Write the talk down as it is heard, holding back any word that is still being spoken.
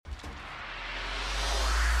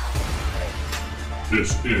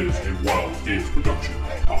This is a Wild Games Production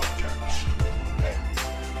podcast.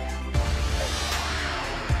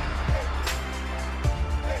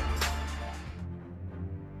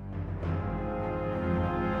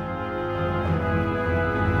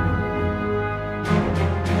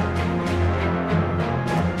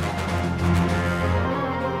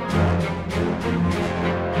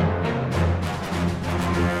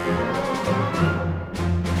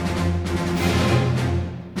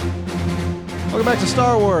 Welcome back to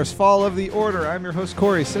Star Wars, Fall of the Order. I'm your host,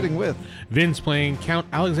 Corey, sitting with... Vince playing Count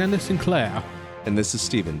Alexander Sinclair. And this is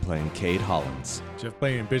Steven playing Cade Hollins. Jeff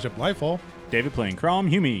playing Bishop Lightfall. David playing Crom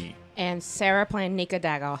Hume. And Sarah playing Nika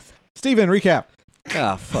Dagoth. Steven, recap.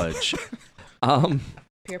 Ah, fudge.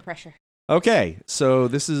 Peer pressure. Okay, so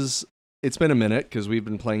it's been a minute because we've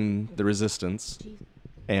been playing the Resistance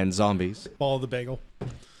and zombies. Follow the bagel.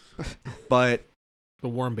 But The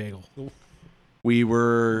warm bagel.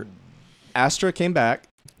 Astra came back.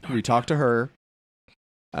 We talked to her.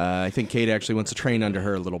 I think Cade actually wants to train under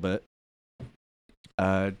her a little bit.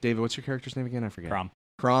 David, what's your character's name again? I forget.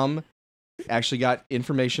 Crom actually got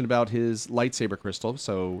information about his lightsaber crystal,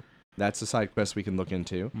 so that's a side quest we can look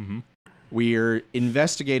into. Mm-hmm. We're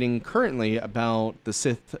investigating currently about the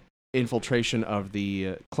Sith infiltration of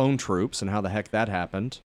the clone troops and how the heck that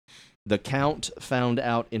happened. The Count found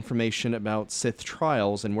out information about Sith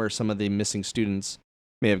Trials and where some of the missing students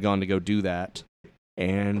may have gone to go do that.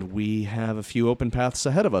 And we have a few open paths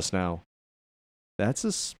ahead of us now. That's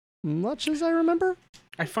as much as I remember.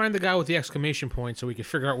 I find the guy with the exclamation point so we can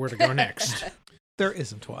figure out where to go next. There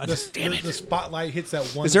isn't one. The spotlight hits that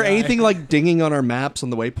one Is there guy. anything like dinging on our maps on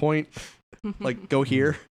the waypoint? Like, go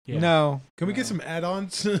here? Yeah. No. Can we get some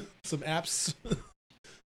add-ons, some apps?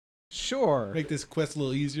 Sure. Make this quest a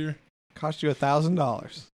little easier. Cost you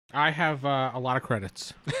 $1,000. I have a lot of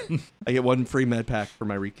credits. I get one free med pack for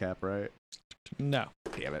my recap, right? No.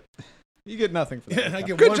 Damn it. You get nothing for that. Yeah, I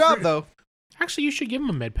get Good one job, free- though. Actually, you should give him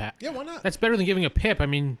a med pack. Yeah, why not? That's better than giving a pip. I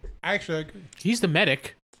mean, Actually, I agree. he's the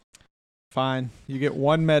medic. Fine. You get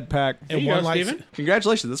one med pack. There And you one go, light Steven.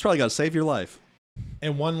 Congratulations. That's probably going to save your life.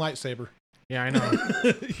 and one lightsaber. Yeah, I know.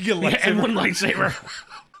 You get a Yeah, lightsaber. and one lightsaber.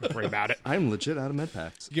 Don't worry about it. I'm legit out of med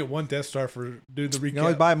packs. You get one Death Star for doing the recap. You can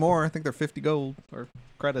always buy more. I think they're 50 gold or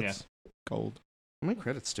credits. Gold. How many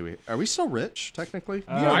credits do we... Are we still rich, technically?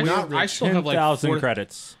 Yeah, not rich. I still have like 10,000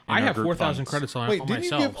 credits. in I our have group 4,000 funds. credits on, Wait, on didn't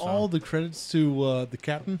myself. you give all the credits to the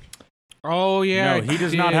captain? Oh, yeah. No, he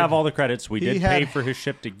does not have all the credits. We did pay for his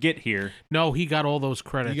ship to get here. No, he got all those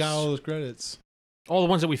credits. You got all those credits. All the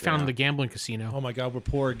ones that we found in the gambling casino. Oh my God, we're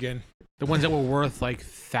poor again. The ones that were worth like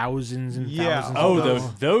thousands and Yeah. thousands Oh, of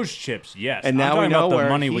dollars. those chips, yes. And now I'm talking we know about the where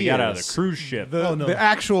money we he got out of is. the cruise ship. The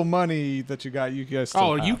actual money that you got, you guys still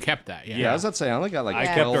Oh, have. you kept that, yeah. Yeah, I was about to say, I only got like I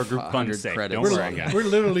kept our group 1,200 funds safe. credits. Don't worry, guys. We're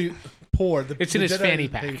literally poor. It's in his Jedi fanny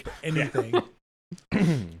doesn't pay pack. for anything.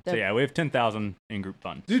 So yeah, we have 10,000 in group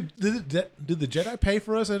funds. Dude, did the Jedi pay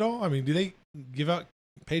for us at all? I mean, do they give out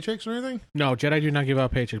paychecks or anything? No, Jedi do not give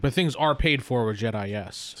out paychecks, but things are paid for with Jedi,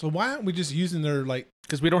 yes. So why aren't we just using their like?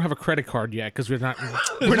 Because we don't have a credit card yet, because we're not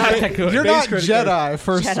that good. You're Base not credit Jedi,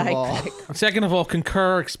 first of Jedi all. credit Second of all,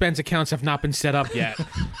 Concur expense accounts have not been set up yet.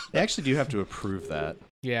 They actually do have to approve that.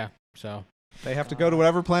 Yeah, so. They have to go to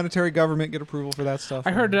whatever planetary government, get approval for that stuff.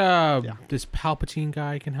 I heard this Palpatine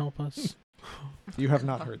guy can help us. You have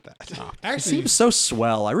not heard that. He Actually, seems so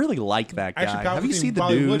swell. I really like that guy. actually, Have you Palpatine seen the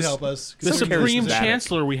probably news? would help us. The So Supreme charismatic.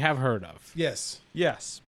 Chancellor we have heard of. Yes.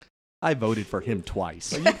 Yes. I voted for him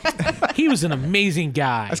twice. He was an amazing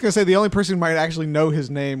guy. I was going to say the only person who might actually know his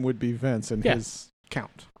name would be Vince and Yeah. his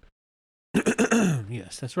count.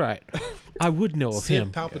 Yes, that's right. I would know of Sid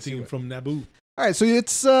him. Palpatine from Naboo. All right, so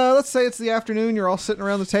it's let's say it's the afternoon. You're all sitting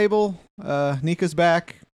around the table. Nika's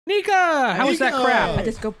back. Nika, how was that Nika! crap? I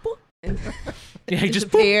just go boop and Yeah, he just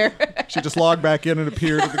disappear. She just logged back in and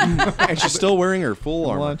appeared at the And she's still wearing her full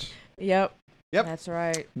armor. lunch. Yep. Yep. That's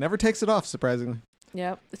right. Never takes it off, surprisingly.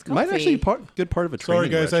 Yep. It's comfy. Might actually be good part of a Sorry,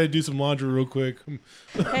 training. guys. I wedge. had to do some laundry real quick.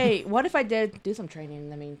 Hey, what if I did do some training in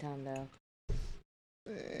the meantime, though?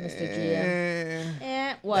 Mr.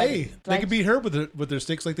 GM. What? Hey, they could beat her with their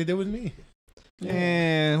sticks like they did with me.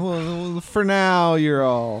 Well, for now, you're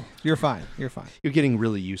fine. You're fine. You're getting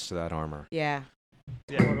really used to that armor. Yeah.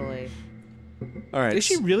 Totally. All right. Is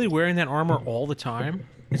she really wearing that armor all the time?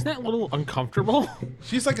 Isn't that a little uncomfortable?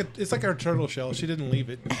 She's like it's like our turtle shell. She didn't leave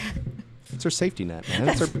it. It's her safety net, man.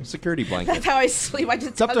 It's her security blanket. That's how I sleep. I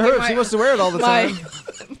just It's up to her if she wants to wear it all the time.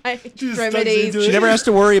 my She just tucks extremities. into it. She never has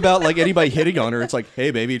to worry about like anybody hitting on her. It's like,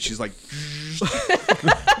 hey, baby. And she's like,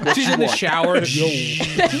 She's in the shower.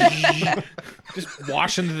 Just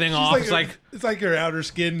washing the thing off. It's like, it's like her outer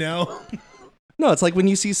skin now. No, it's like when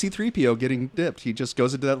you see C-3PO getting dipped. He just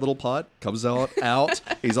goes into that little pot, comes out.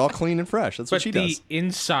 He's all clean and fresh. That's what she does. But the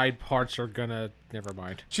inside parts are gonna. Never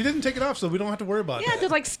mind. She didn't take it off, so we don't have to worry about it. Yeah,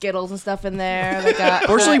 there's like Skittles and stuff in there. Like,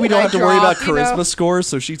 Fortunately, we don't have to worry about charisma scores,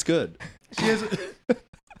 so she's good. She has.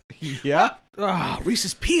 Yeah. Ah,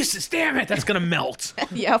 Reese's Pieces. Damn it, that's gonna melt.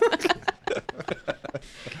 Yep.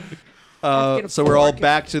 So we're all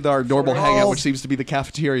back to our normal we're hangout, all- which seems to be the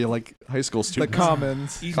cafeteria, like high school The students.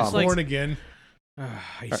 commons. He's Common. just like Born again.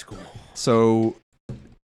 high school. So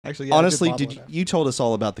Actually, yeah, honestly, I did you told us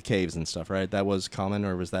all about the caves and stuff, right? That was common,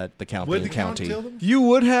 or was that the What did the count county? tell them? You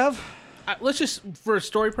would have, Let's just, for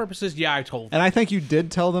story purposes, yeah, I told. and I think you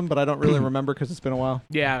did tell them, but I don't really remember because it's been a while.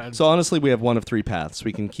 Yeah. So honestly, we have one of three paths.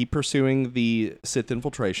 We can keep pursuing the Sith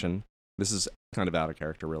infiltration. This is kind of out of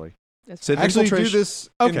character, really. That's Sith Actually, do infiltration. this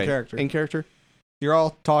Okay, in character. In character. You're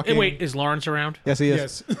all talking. Hey, wait, is Lawrence around? Yes, he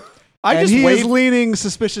is. Yes. I And just he waved. is leaning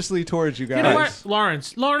suspiciously towards you guys. You know what,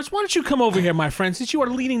 Lawrence, why don't you come over here, my friend, since you are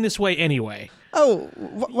leaning this way anyway. Oh,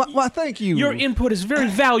 why? Thank you. Your input is very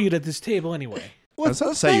valued at this table anyway. I was about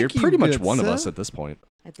to say, you're Thank you, pretty much good one of sir. us at this point.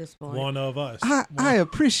 at this point. One of us. I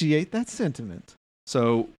appreciate that sentiment.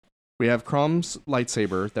 So we have Crom's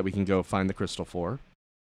lightsaber that we can go find the crystal for,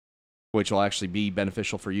 which will actually be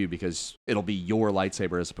beneficial for you because it'll be your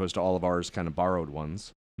lightsaber as opposed to all of ours kind of borrowed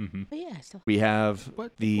ones. Mm-hmm. But yeah, still. We have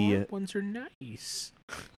But The- the ones are nice.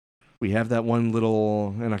 we have that one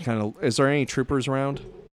little, and I kind of, is there any troopers around?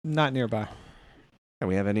 Not nearby. And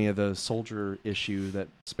we have any of the soldier issue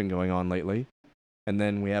that's been going on lately. And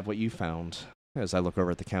then we have what you found as I look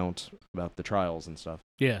over at the count about the trials and stuff.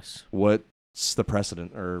 Yes. What's the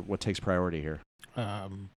precedent or what takes priority here?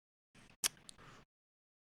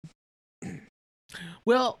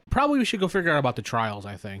 Well, probably we should go figure out about the trials,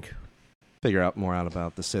 I think. Figure out more out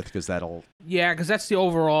about the Sith because that'll. Yeah, because that's the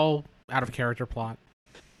overall out-of-character plot.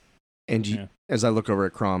 And you, Yeah. as I look over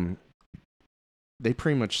at Crom, they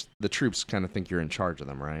pretty much, the troops kind of think you're in charge of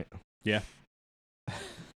them, right? Yeah.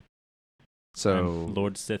 So I'm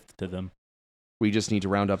Lord Sith to them. we just need to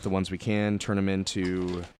round up the ones we can, turn them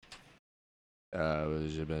into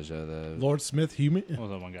the Lord Smith, human. What was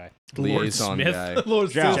that one guy? liaison Smith. guy. Lord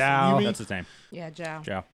Zhao. Smith, you mean? That's his name. Yeah, Jow.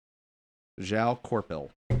 Zhao. Zhao Corpil.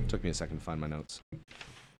 Took me a second to find my notes.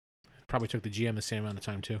 Probably took the GM the same amount of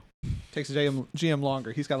time, too. Takes the GM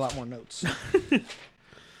longer. He's got a lot more notes.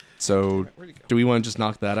 So Where'd he go? do we want to just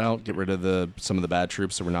knock that out, get rid of some of the bad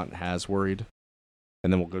troops so we're not as worried?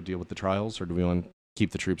 And then we'll go deal with the trials? Or do we want to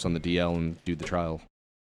keep the troops on the DL and do the trial?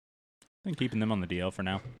 I think keeping them on the DL for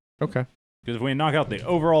now. Okay. Because if we knock out the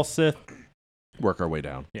overall Sith, Work our way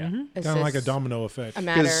down. yeah. It's Kind of like a just domino effect. a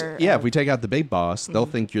Because, matter. yeah, of, if we take out the big boss, they'll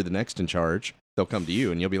Mhm. think you're the next in charge. They'll come to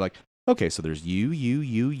you, and you'll be like, okay, so there's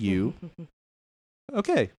you.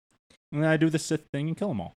 Okay. And then I do the Sith thing and kill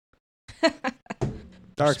them all.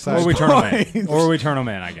 Dark side. Or we turn them in. points. Or we turn them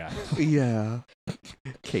in, I guess. Yeah.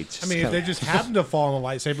 Kate. I mean, if they just happen to fall on the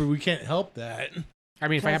lightsaber, we can't help that. I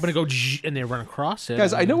mean, if I happen to go and they run across it.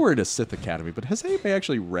 Guys, I know we're at a Sith Academy, but has anybody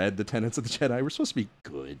actually read the Tenets of the Jedi? We're supposed to be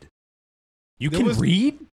good. You There can was-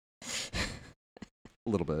 read? A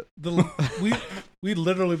little bit. We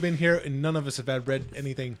literally been here, and none of us have had read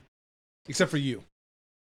anything except for you.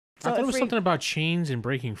 I thought it if was we- something about chains and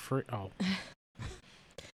breaking free. Oh.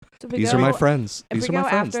 so we These go are my friends. if These we are my go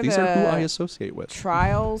friends. after These are who the I associate with.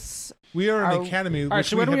 Trials. We are an Are- academy. All right,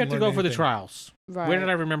 so where do we have to go for the trial? trials? Right. Where did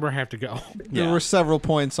I remember I have to go? There Yeah. were several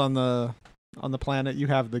points on the planet. You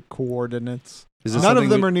have the coordinates. Is this None of something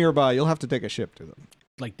them we- are nearby. You'll have to take a ship to them.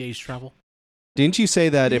 Like days travel? Didn't you say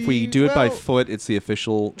that if we do it by Well- foot, it's the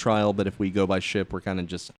official trial, but if we go by ship, we're kind of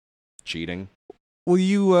just cheating? Well,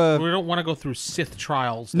 you We don't want to go through Sith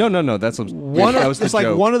trials. No. That's what, one. that was the It's like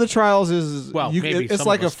joke. one of the trials is Well, you, maybe it's some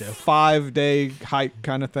like of a us do. 5-day hike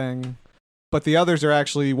kind of thing, but the others are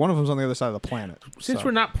actually one of them's on the other side of the planet. Since So-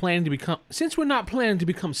 we're not planning to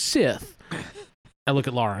become Sith, I look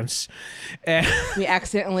at Lawrence, and We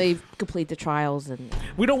accidentally complete the trials, and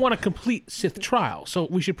we don't want to complete Sith trial, so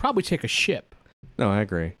we should probably take a ship. No, I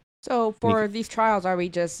agree. so for these trials, are we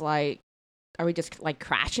just like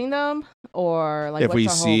crashing them, or like if what's we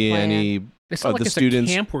our whole see plan? any, It's Of not like the it's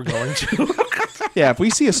students- a camp we're going to. yeah, if we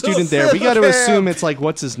see a student there, we Sith got to camp. assume it's like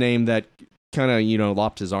what's his name that kind of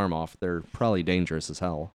lopped his arm off. They're probably dangerous as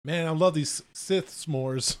hell. Man, I love these Sith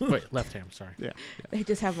s'mores. Wait, left hand. Sorry. They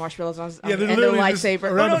just have marshmallows on, Yeah, they're and their literally just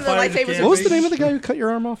lightsaber. around Oh, the no, fire the to lightsabers. camp. What was the name of the guy who cut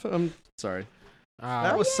your arm off? I'm sorry.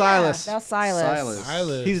 That was Yeah, Silas. That was Silas.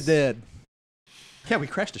 Silas. He's dead. Yeah, we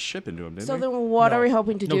crashed a ship into him, didn't So we? then, what No. are we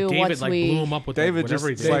hoping to No, do David once like we? blew him up with David whatever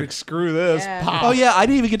just he did. like screw this. Yeah. Pop. Oh yeah, I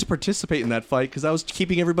didn't even get to participate in that fight because I was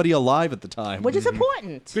keeping everybody alive at the time. Which is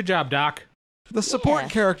important. Good job, Doc. The support Yeah.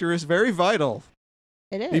 character is very vital.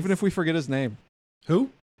 It is. Even if we forget his name. Who?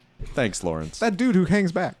 Thanks, Lawrence. That dude who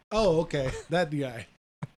hangs back. Oh, okay. That guy.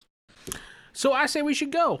 So I say we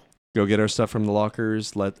should go. Go get our stuff from the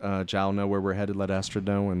lockers. Let Zhao know where we're headed. Let Astrid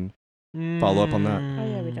know and follow up on that. Oh,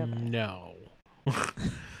 yeah, we did that. No.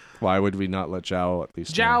 Why would we not let Zhao at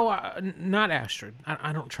least know? Zhao, not Astrid.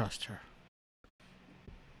 I don't trust her.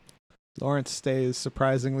 Lawrence stays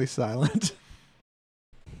surprisingly silent.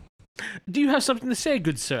 Do you have something to say,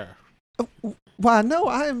 good sir? Why, no,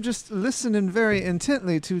 I am just listening very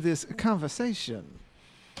intently to this conversation.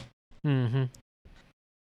 Mm-hmm.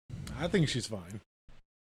 I think she's fine.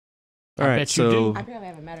 All I right, bet you so do. I probably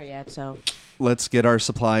haven't met her yet, so. let's get our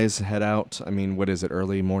supplies, head out. I mean, what is it?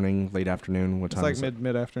 Early morning, late afternoon? What It's time like is it?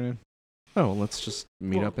 mid afternoon. Oh, let's just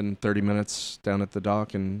meet up in 30 minutes down at the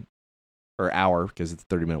dock or hour, because it's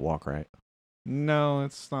a 30-minute walk, right? No,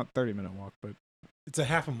 it's not 30-minute walk, but It's a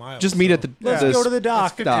half a mile. Just meet at the Let's the go to the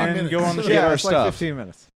dock 15 and minutes. go on the Get yeah, our it's like stuff. 15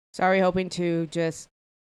 minutes. So are we hoping to just,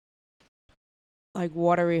 like,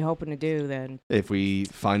 what are we hoping to do then? If we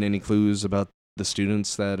find any clues about the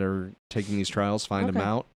students that are taking these trials, find them Okay.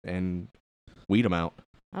 out and weed them out.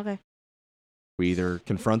 Okay. We either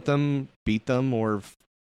confront them, beat them, or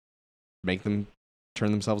make them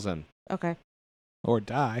turn themselves in. Okay. Or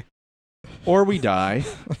die. Or we die,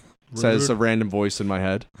 says a random voice in my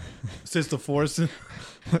head. Says the Force.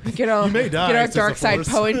 Get our, You may die, get our says the dark side Force.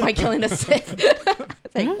 poet by killing a Sith.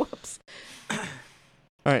 It's like, whoops.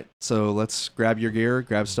 All right, so let's grab your gear,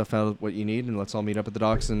 grab stuff out of what you need, and let's all meet up at the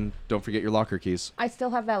docks, and don't forget your locker keys. I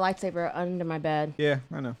still have that lightsaber under my bed, Yeah,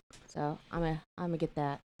 I know. so I'm gonna get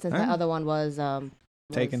that. Since Alright. the other one was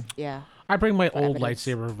Taken. Yeah. I bring my For old evidence.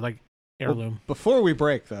 lightsaber, like heirloom. Before we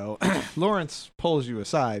break, though, Lawrence pulls you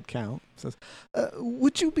aside, Count. Says,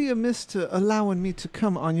 would you be amiss to allowing me to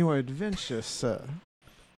come on your adventure, sir?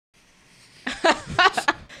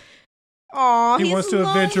 Aw, He he's wants to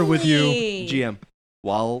adventure with you. lonely. GM,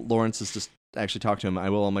 while Lawrence is just actually talking to him, I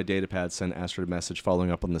will on my data pad send Astrid a message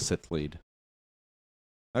following up on the Sith lead.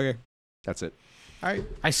 Okay. That's it. All right.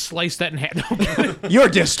 I sliced that in half. You're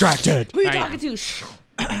distracted! Who are you I- talking to? Shh.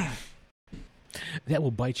 That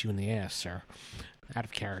will bite you in the ass, sir. Out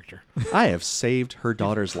of character. I have saved her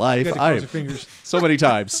daughter's You life. got to I cross your have, fingers. so many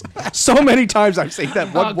times. So many times I've saved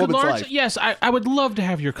that one Good woman's Lawrence, life. yes, I would love to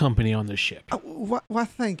have your company on this ship. Why,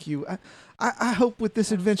 thank you. I hope with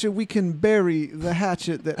this adventure we can bury the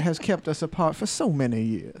hatchet that has kept us apart for so many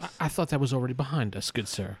years. I thought that was already behind us, good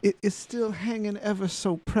sir. It is still hanging ever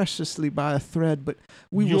so preciously by a thread, but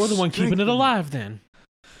we will You're the one keeping it strengthen alive, then.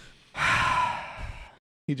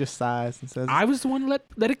 He just sighs and says, I was the one to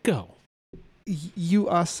let it go. You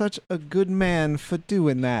are such a good man for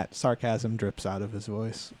doing that. Sarcasm drips out of his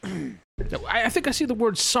voice. I think I see the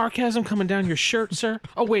word sarcasm coming down your shirt, sir.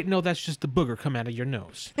 Oh, wait, no, that's just the booger coming out of your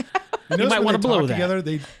nose. You, notice might when wanna they blow talk that. together.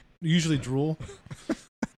 They usually drool.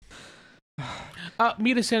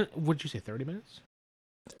 Meet us in, what'd you say, 30 minutes?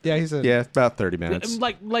 Yeah, he said, Yeah, about 30 minutes.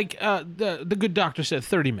 Like the good doctor said,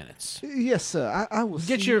 30 minutes. yes, sir. I will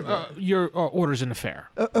Get see your you orders in the fair.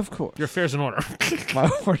 there." Of course. Your affairs in order. My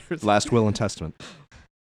orders. Last will and testament.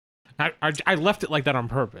 I left it like that on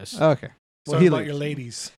purpose. Okay. Well, Sorry he about leaves. your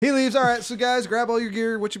ladies. He leaves. All right, so guys, grab all your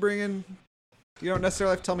gear. What you bringing? You don't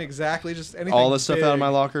necessarily have to tell me exactly. Just anything. All the stuff out of big. my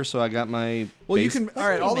locker, so I got my. Well, you base- can. All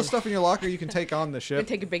right, all the Even- stuff in your locker you can take on the You ship.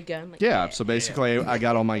 take a big gun. Like, Yeah, so basically I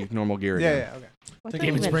got all my normal gear Yeah, again. yeah. Okay. What Take do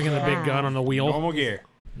you David's even bringing the big have? gun on the wheel. Normal gear.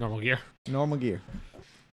 Normal gear. Normal gear.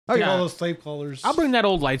 Take Yeah. all those slave collars. I'll bring that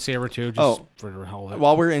old lightsaber too, just Oh. for the hell of it.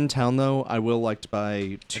 While we're in town, though, I will like to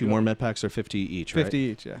buy 2 more med packs or 50 each, right? 50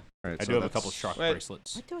 each. Yeah. All right, I so do have a that's- couple shock Wait.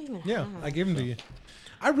 bracelets. What do I even Yeah, have? I gave them to you.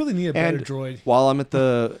 I really need a better And- droid. While I'm at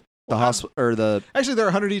the Well, hospital, or the Actually, they're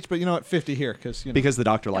 100 each, but you know what? 50 here because because the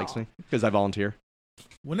doctor likes me, because I volunteer.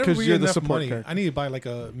 Whenever 'Cause we you're get the enough support money, character. I need to buy like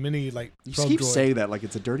a mini You probe just keep droid. saying that like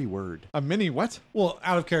it's a dirty word. a mini what? Well,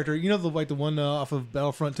 out of character. You know the one off of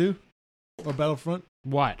Battlefront 2 or Battlefront,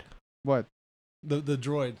 What? What? the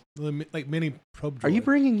droid, like mini probe droid. Are you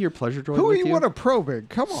bringing your pleasure droid Who are with you you? want to probing?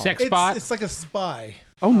 Come on. Sex bot? It's like a spy.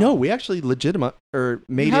 Oh no, we actually legitimate or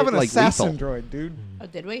made you have it an like assassin lethal. droid, dude. Oh,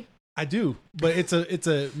 did we? I do, but it's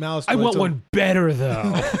a mouse. I droid, want so one better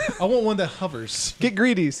though. I want one that hovers. Get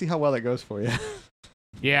greedy. See how well that goes for you.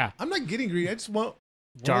 Yeah. I'm not getting greedy. I just want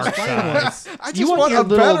Dark one of those fine side. ones. I just You want want your a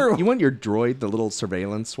better little, you want your droid, the little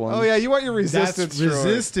surveillance one. Oh yeah, you want your That's resistance droid.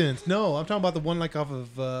 resistance. No, I'm talking about the one like off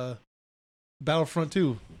of Battlefront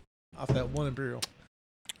 2, off that one Imperial.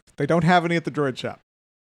 They don't have any at the droid shop.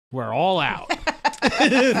 We're all out.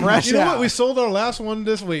 Fresh You know out. what? We sold our last one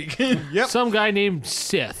this week. Yep. Some guy named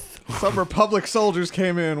Sith. Some Republic soldiers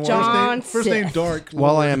came in. John First name Sith. Dark.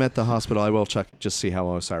 While I am at the hospital, I will check just see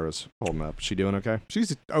how Osiris holding up. She doing okay?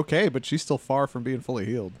 She's okay, but she's still far from being fully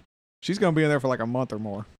healed. She's gonna be in there for like a month or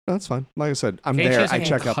more. That's fine. Like I said, I'm Kate there. says I he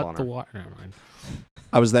check can up cut on the her. water. Never mind.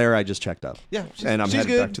 I was there. I just checked up, Yeah, and I'm she's headed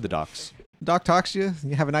good. back to the docks. Doc talks to you.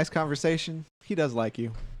 You have a nice conversation. He does like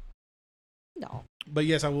you. No. But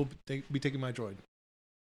yes, I will be taking my droid.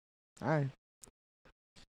 All right.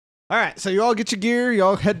 All right. So you all get your gear. You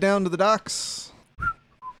all head down to the docks.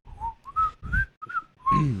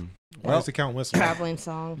 Why does the count whistle? Traveling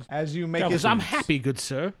song. As you make Because it, I'm happy, good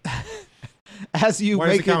sir. as you Why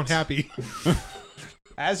does the make count it, happy?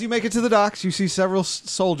 as you make it to the docks, you see several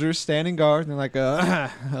soldiers standing guard. And they're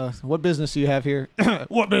like, "What business do you have here?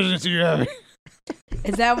 What business do you have here?"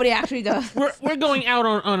 Is that what he actually does? We're going out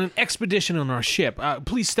on an expedition on our ship.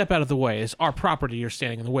 Please step out of the way. It's our property you're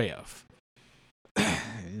standing in the way of.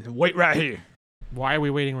 Wait right here. Why are we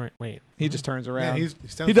waiting? Wait. He just turns Yeah, around. he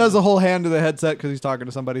He does the whole hand to the headset because he's talking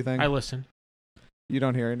to somebody thing. I listen. You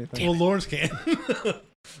don't hear anything. Well, Lawrence can.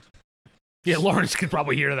 Yeah, Lawrence could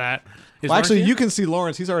probably hear that. Well, actually, you can see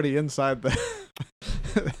Lawrence. He's already inside the.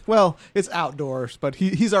 Well, it's outdoors, but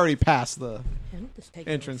he's already past the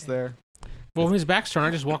entrance there. Well, when his back's turned,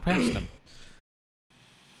 I just walk past him.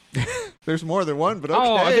 There's more than one, but okay.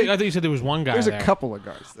 Oh, I think you said there was one guy There's there. a couple of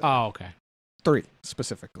guards there. Oh, okay. 3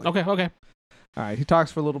 specifically. Okay. All right. He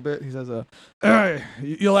talks for a little bit. He says, "Hey,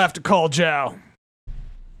 you'll have to call Zhao."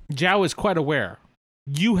 Zhao is quite aware.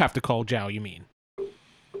 You have to call Zhao, you mean?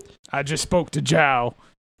 I just spoke to Zhao.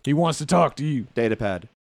 He wants to talk to you. Datapad.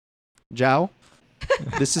 Zhao,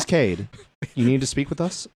 this is Cade. You need to speak with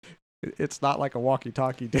us? It's not like a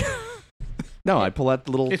walkie-talkie. No, I pull out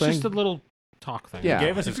the little It's thing. just a little talk thing. Yeah. He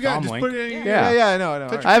gave us If his you got, comm just link. put it in. yeah, I know.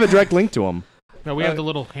 I have a direct link to him. No, we have the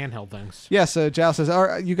little handheld things. Yes, Zhao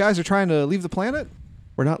says, you guys are trying to leave the planet?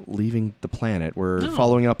 We're not leaving the planet. We're No.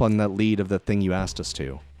 following up on that lead of the thing you asked us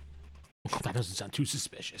to. That doesn't sound too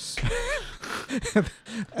suspicious.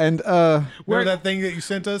 And Remember that thing that you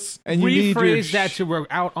sent us? and you need your Rephrase that to we're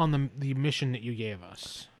out on the mission that you gave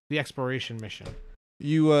us. The exploration mission.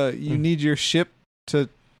 you need your ship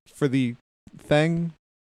for the thing.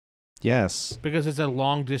 Yes. Because it's a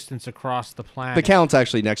long distance across the planet. The Count's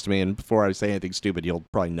actually next to me, and before I say anything stupid, he'll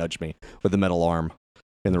probably nudge me with the metal arm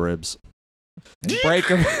in the ribs. And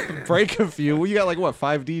break a few. Well, you got like what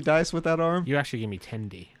 5D dice with that arm? You actually gave me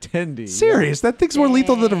 10D. 10D. Serious? That thing's more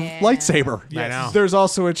lethal than a Yeah. lightsaber. I know. There's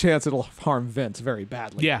also a chance it'll harm Vince very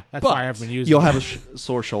badly. Yeah, that's But why I haven't been using You'll it. have a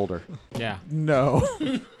sore shoulder. Yeah. No,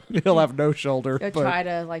 he'll have no shoulder. You'll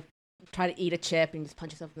but try to eat a chip and just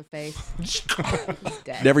punch yourself in the face. He's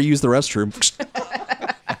dead. Never use the restroom.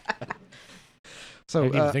 I so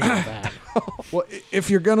didn't even think about that. well, if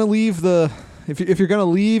you're gonna leave if you're gonna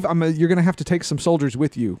leave, you're gonna have to take some soldiers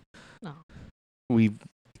with you. No.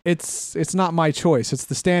 It's not my choice. It's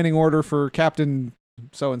the standing order for Captain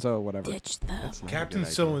so and so, whatever. Ditch them. Captain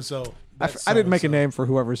so and so. I didn't make a name for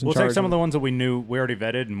whoever's in We'll charge. take some of the ones that we knew we already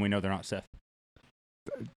vetted, and we know they're not Sith.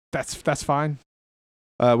 That's fine.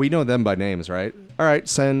 We know them by names, right? All right,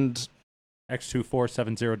 send.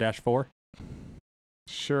 X2470-4.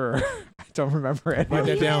 Sure. I don't remember it. Write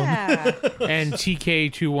that down. Yeah. And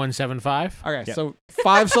TK2175. Okay, Yep. so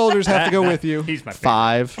 5 soldiers have to go with you. He's my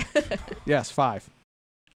favorite. 5. Yes, 5.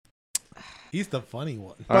 He's the funny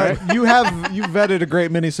one. All But right. you vetted a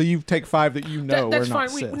great many, so you take 5 that you know That's are not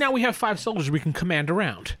fine. Sith. Now we have 5 soldiers we can command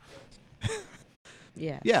around.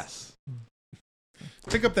 Yeah. Yes.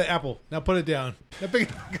 Pick up the apple. Now put it down. Now pick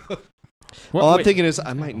All I'm Wait, thinking is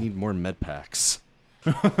I might need more med packs.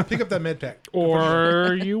 up that med pack.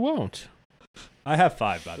 or you won't. I have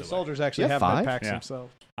 5, by The the way. soldiers actually You have have med 5? packs Yeah.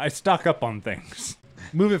 themselves. I stock up on things.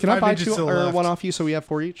 Move it Can I 5 buy inches 2 to the or left. 1 off you so we have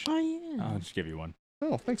 4 each? Oh yeah. I'll just give you one.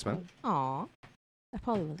 Oh, thanks, man. Aw. That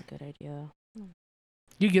probably was a good idea.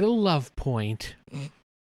 You get a love point.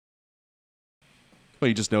 Well,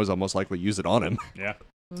 he just knows I'll most likely use it on him. Yeah.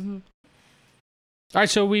 Mm-hmm. All right,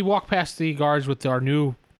 so we walk past the guards with our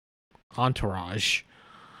new entourage.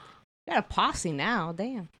 Got a posse now.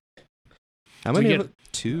 Damn. How Do we many? get-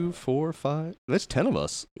 2, 4, 5. That's 10 of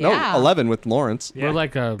us. Yeah. No, 11 with Lawrence. We're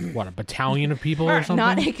like a battalion of people or something.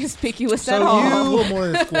 Not inconspicuous So at A all. little more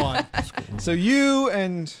than a squad. So you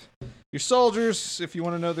and your soldiers, if you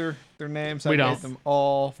want to know their names, We I don't. made them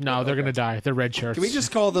all. No, they're Okay. gonna die. They're red shirts. Can we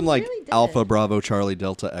just call them like Really did. Alpha, Bravo, Charlie,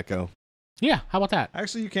 Delta, Echo? Yeah, how about that?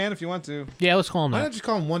 Actually, you can if you want to. Yeah, let's call them Why not that. just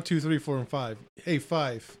call them 1, 2, 3, 4, and 5? Hey,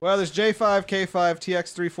 5. Well, there's J5, K5,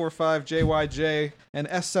 TX345, JYJ, and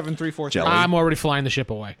S7343. Jelly. I'm already flying the ship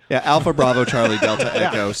away. Yeah, Alpha, Bravo, Charlie, Delta,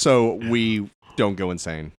 Echo. So we don't go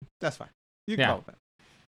insane. That's fine. You can Yeah. call it that.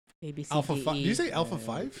 A, B, C, Alpha D, 5. E. Did you say Alpha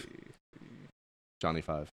 5? Johnny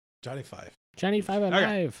 5. Johnny 5. Johnny 5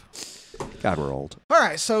 alive. God, we're old. All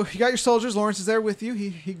right, so you got your soldiers. Lawrence is there with you.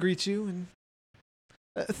 He greets you and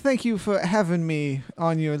thank you for having me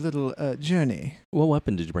on your little journey. What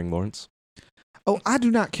weapon did you bring, Lawrence? Oh, I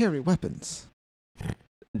do not carry weapons.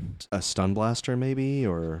 A stun blaster, maybe,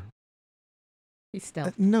 or He's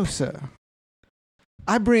stealth. No, sir.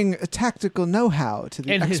 I bring a tactical know-how to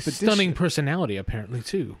the And his expedition. stunning personality, apparently,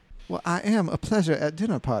 too. Well, I am a pleasure at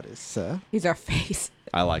dinner parties, sir. He's our face.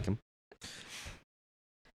 I like him.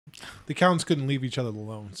 The Counts couldn't leave each other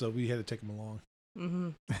alone, so we had to take him along. Mm-hmm.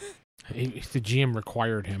 The GM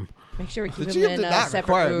required him. Make sure we The keep him GM in did not separate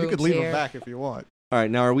require him. rooms You could leave here. him back if you want. All right,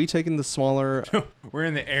 now are we taking the smaller? We're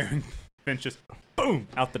in the air and Vince just boom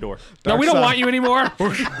out the door. No, we don't side. want you anymore.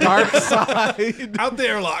 Dark side. Out the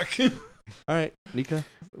airlock. All right, Nika.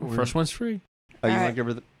 First one's free. Oh, you All want right. to give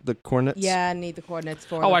her the coordinates? Yeah, I need the coordinates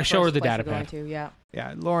for. Oh, the I show her first the place data we're going pad. to, yeah.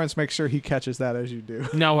 Yeah, Lawrence makes sure he catches that as you do.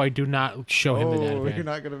 No, I do not show him the Oh, data you're pad.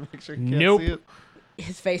 not going to make sure he can't Nope. see it?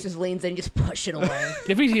 His face just leans in, just push it away.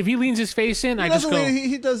 If he leans his face in, He I just doesn't go, lean-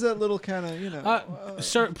 he does that little kind of, you know.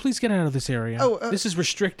 sir, please get out of this area. This is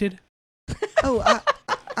restricted. I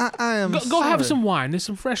am Go have sorry. some wine. There's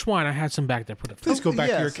some fresh wine. I had some back there. Put it. Please go back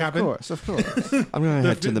to your Yes, cabin. Of course. I'm going to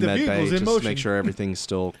head to the med bay vehicle's in just to motion. make sure everything's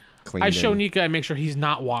still clean. I show Nika and make sure he's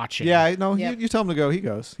not watching. Yeah, no, Yep. you tell him to go. He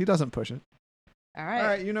goes. He doesn't push it. All right. All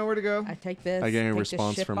right, you know where to go. I take this. I get a take this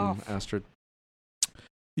response ship from off. Astrid.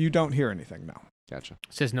 You don't hear anything, no. Gotcha.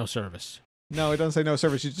 Says no service. No, it doesn't say no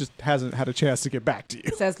service. He just hasn't had a chance to get back to you.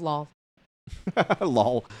 It says lol.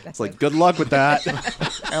 Lol. That's It's like, it. good luck with that.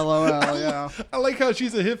 LOL, yeah. I like how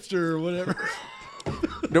she's a hipster or whatever.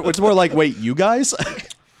 No, it's more like, wait, you guys?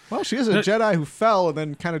 Well, she is a Jedi who fell and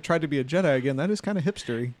then kind of tried to be a Jedi again. That is kind of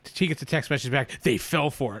hipstery. He gets a text message back. They fell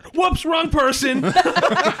for it. Whoops, wrong person.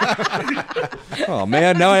 Oh,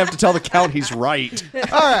 man, now I have to tell the Count he's right.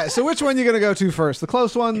 All right, so which one you going to go to first? The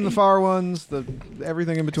close one, the far ones, the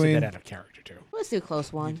everything in Say between? that out of character too. Let's do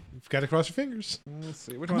close one. You've got to cross your fingers. Let's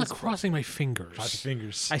see. Which I'm one's not crossing my fingers. Cross your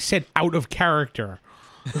fingers. I said out of character.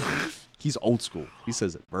 He's old school. He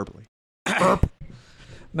says it verbally.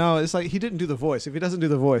 No, it's like he didn't do the voice. If he doesn't do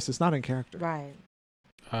the voice, it's not in character. Right.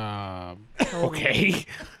 Okay.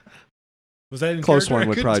 Was that in Close character? one I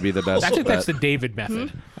would couldn't probably be the best. I think that's the bet. David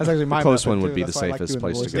method. That's actually my close method, one would too. be the That's why I like safest doing the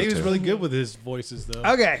place to voices. go Dave's to. really good with his voices, though.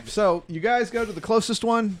 Okay, so you guys go to the closest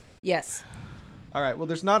one. Yes. All right, well,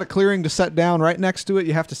 there's not a clearing to set down right next to it.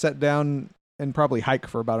 You have to set down and probably hike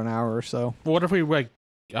for about an hour or so. Well, what if we like?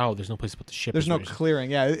 Oh, there's no place to put the ship. There's is no what you're saying.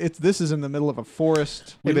 clearing. Yeah, this is in the middle of a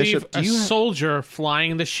forest. We Hey, leave Bishop, a soldier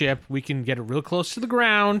flying the ship. We can get it real close to the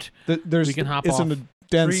ground. there's, we can hop it's in off. a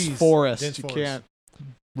dense Trees. forest. Dense you forest. can't.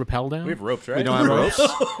 Rappel down. We have ropes, right? We don't have ropes.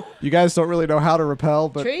 You guys don't really know how to rappel,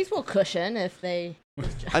 but Trees will cushion if they.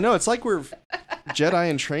 I know. It's like we're Jedi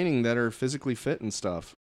in training that are physically fit and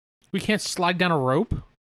stuff. We can't slide down a rope.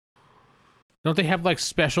 Don't they have like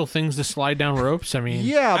special things to slide down ropes? I mean,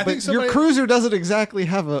 yeah, I but think your somebody- cruiser doesn't exactly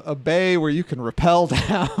have a bay where you can rappel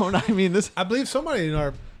down. I mean, this I believe somebody in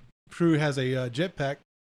our crew has a jetpack.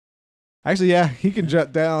 actually, yeah, he can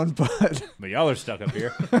jet down, but But y'all are stuck up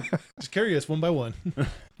here. Just carry us one by one.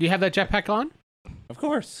 you have that jetpack on? Of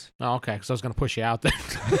course. Oh, okay. Because I was gonna push you out then.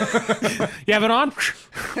 You have it on?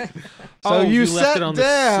 so Oh, you left set it on the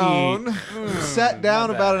down, seat. set down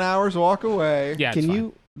my about bad. an hour's walk away. Yeah. Can it's fine.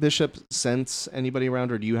 you, Bishop, sense anybody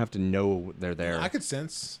around, or do you have to know they're there? I could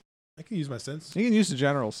sense. I can use my sense. You can use the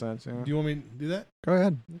general sense. Yeah. Do you want me to do that? Go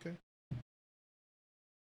ahead. Okay.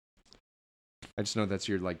 I just know that's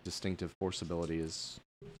your like distinctive force ability is.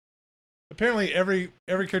 Apparently, every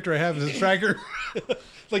character I have is a tracker.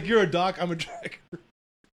 Like you're a doc, I'm a tracker.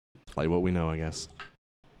 Like what we know, I guess.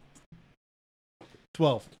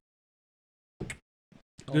 12.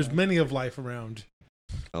 There's many of life around.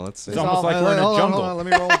 Well, let's see. It's almost like all- we're in a hold jungle. on, let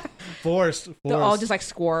me roll. Forest. They're all just like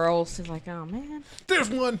squirrels. It's like, oh man. There's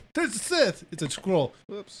one. There's a Sith. It's a scroll.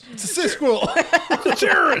 Whoops. It's a Sith scroll.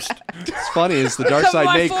 terrorist. It's funny is the dark Come side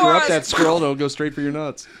on, may corrupt Forrest. that scroll and it'll go straight for your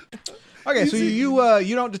nuts. Okay, so Easy.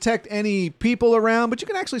 you don't detect any people around, but you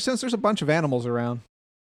can actually sense there's a bunch of animals around.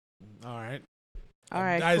 All right. All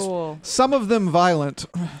right, Guys, cool. Some of them violent.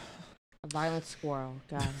 A violent squirrel.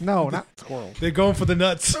 Got it. No, not squirrels. They're going for the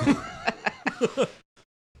nuts.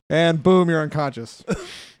 And boom, you're unconscious.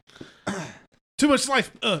 Too much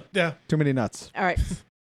life. Yeah. Too many nuts. All right.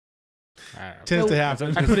 Tends to So-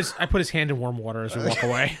 happen. I put his hand in warm water as we walk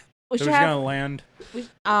away. We So should we're just have. gonna land.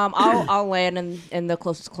 I'll land in the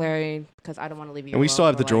closest clearing because I don't want to leave you. And we alone still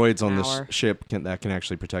have for, the like, droids on an this hour. ship that can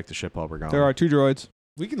actually protect the ship while we're gone. There are 2 droids.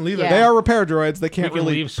 We can leave Yeah. it. They are repair droids. They can't We can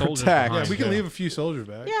really leave soldiers protect. behind. Yeah, we can Yeah. leave a few soldiers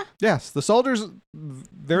back. Yeah. Yes, the soldiers,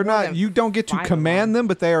 they're More not, than you don't get to 5 of command them. them,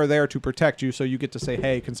 but they are there to protect you, so you get to say,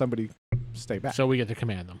 hey, can somebody stay back? So we get to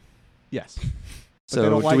command them. Yes. But they So,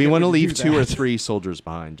 don't do like we it want to when you leave do 2 or that. 3 soldiers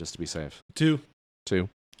behind just to be safe? 2. 2?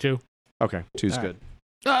 2. Okay, 2's All right.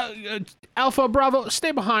 good. Alpha, Bravo,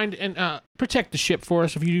 stay behind and protect the ship for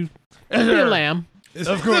us if you be a lamb.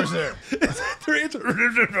 Of course, there.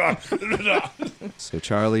 So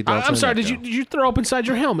Charlie, Delta, I'm sorry, and did Echo. you throw up inside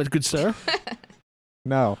your helmet, good sir?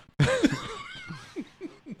 No.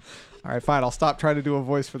 All right, fine. I'll stop trying to do a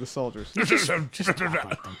voice for the soldiers. Just talk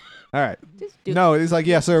like them. All right. Just do No, he's like,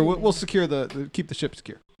 yeah, sir. We'll secure keep the ship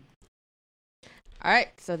secure. All right.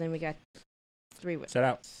 So then we got 3 with. Set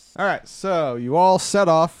out. All right, so you all set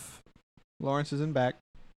off. Lawrence is in back.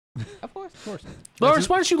 Of course. Lawrence,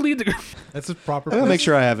 why don't you lead the... That's a proper. I'm gonna make place.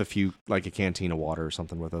 sure I have a canteen of water or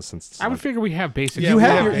something with us since it's I would like- figure we have basic... Yeah, you we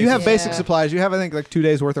have have you have basic Yeah. supplies. You have, I think, like 2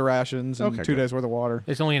 days worth of rations and Okay, 2 good. days worth of water.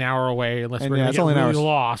 It's only an hour away unless And we're yeah, going it's to get only an really hour's-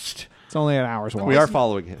 lost. It's only an hour's walk. we are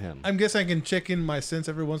following him. I'm guessing I can check in my sense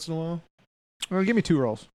every once in a while. Well, give me 2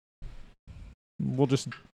 rolls. We'll just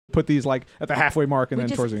put these like at the halfway mark and We then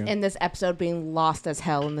just towards the end. in this episode being lost as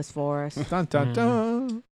hell in this forest. Dun dun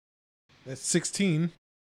dun. That's 16.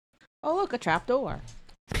 Oh look, a trap door.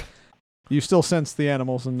 You still sense the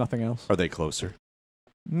animals and nothing else. Are they closer?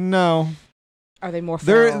 No, Are they more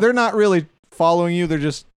feral? they're not really following you. They're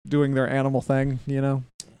just doing their animal thing. You know.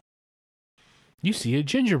 You see a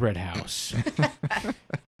gingerbread house.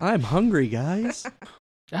 I'm hungry, guys.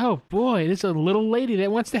 Oh boy, there's a little lady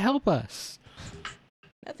that wants to help us.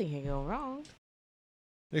 Nothing can go wrong.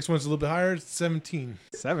 Next one's a little bit higher. 17.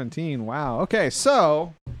 17. Wow. Okay,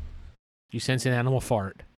 so You sense an animal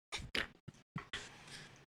fart.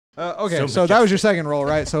 okay, so that was your second roll,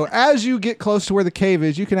 right? So as you get close to where the cave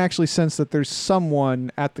is, you can actually sense that there's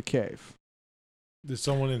someone at the cave. There's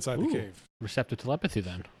someone inside Ooh. the cave. Receptive telepathy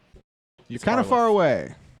then. You're kind of far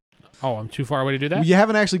away. Oh, I'm too far away to do that? You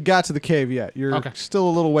haven't actually got to the cave yet. You're Okay. still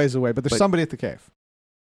a little ways away, but there's But- somebody at the cave.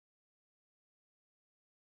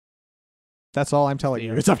 That's all I'm telling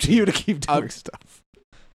you. It's up to you to keep doing stuff.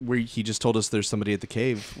 He just told us there's somebody at the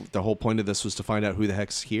cave. The whole point of this was to find out who the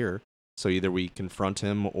heck's here. So either we confront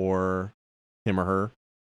him or her.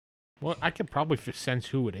 Well, I could probably sense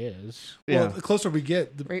who it is. Well, the closer we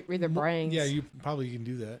get, the Read their brains. Yeah, you probably can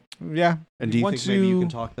do that. Yeah. And do you Once think maybe you can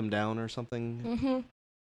talk them down or something? Mm-hmm.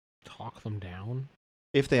 Talk them down.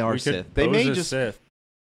 If they are We could Sith, they pose may as just. Sith.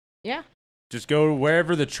 Yeah. Just go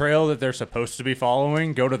wherever the trail that they're supposed to be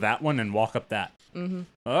following. Go to that one and walk up that. Mm-hmm.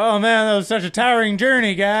 Oh man, that was such a tiring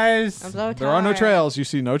journey, guys. I'm so tired. There are no trails. You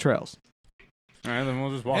see no trails. All right, then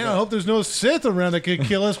we'll just walk And I up. hope there's no Sith around that could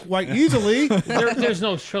kill us quite easily. There's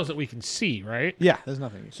no trails that we can see, right? Yeah, there's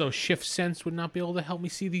nothing. So shift sense would not be able to help me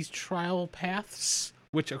see these trial paths,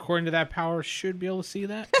 which according to that power should be able to see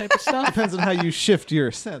that type of stuff. Depends on how you shift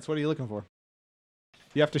your sense. What are you looking for?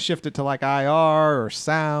 You have to shift it to like IR or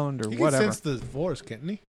sound or He can whatever. sense the force, can't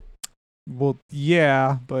he? Well,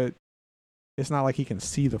 yeah, but it's not like he can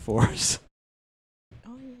see the force.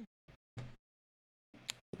 Oh, yeah.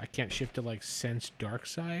 I can't shift to like sense dark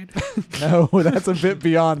side. No, that's a bit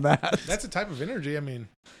beyond that. That's a type of energy. I mean,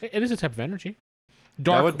 It is a type of energy.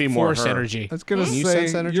 Dark would be more force her. energy. I was gonna Can you say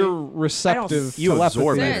sense energy? you're receptive You telepathy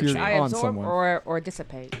absorb if energy. you're I on absorb someone. or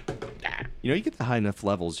dissipate. You know, you get to high enough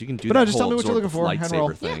levels, you can do But that no, just tell whole me what you're absorb looking for and roll.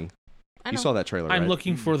 lightsaber thing. I You know. saw that trailer, I'm right?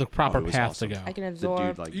 looking for the proper it was path awesome. to go. I can The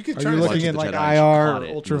absorb. dude, like, you could Are try you to looking Bunch at of the like Jedi IR, caught it.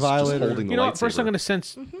 He was just ultraviolet, or holding the You know what? First, I'm lightsaber. going to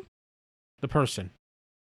sense Mm-hmm. the person.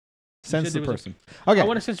 sense said the there was a- person? Okay. I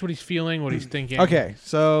want to sense what he's feeling, what he's thinking. Okay,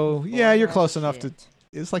 so yeah, you're close enough to. Bullshit.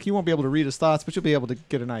 It's like you won't be able to read his thoughts, but you'll be able to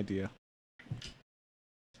get an idea.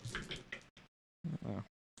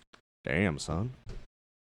 Damn, son.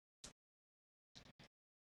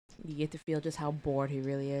 You get to feel just how bored he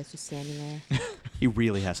really is, just standing there. He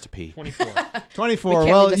really has to pee. 24. 24. We can't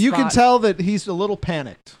Well, leave the you can spot. tell that he's a little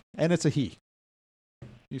panicked, and it's a he.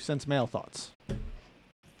 You sense male thoughts.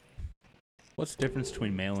 What's the difference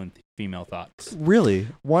between male and female thoughts? Really?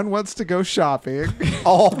 One wants to go shopping.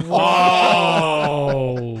 Oh.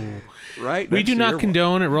 Right? We next do to not your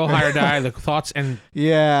condone at Roll High or Die the thoughts and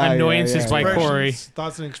Yeah. Annoyances by yeah. Corey. expressions,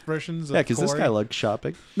 thoughts and expressions. Yeah, of because this Corey. guy likes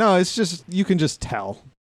shopping. No, it's just you can just tell.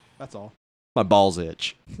 That's all. My balls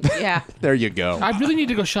itch. Yeah. There you go. I really need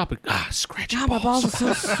to go shopping. Scratch God, my balls are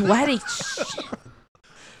so sweaty.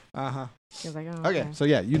 Uh huh. He's like, oh, Okay, so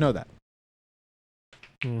yeah, you know that.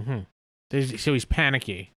 Mm-hmm. So he's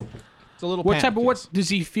panicky. It's a little. What type panicked, of what yes. does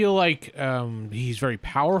he feel like? He's very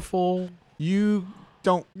powerful. You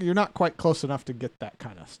don't. You're not quite close enough to get that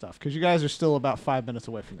kind of stuff because you guys are still about 5 minutes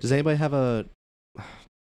away from Does it. anybody have a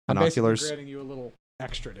I'm basically binoculars. granting you a little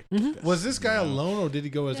extra. Was this guy alone, or did he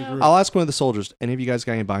go as a group? I'll ask one of the soldiers. Any of you guys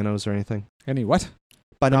got any binos or anything? Any what?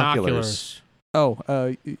 Binoculars.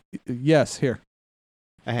 Oh, yes. Here,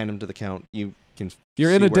 I hand them to the count. You can.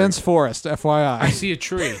 you're see in a where- dense forest. I FYI. see a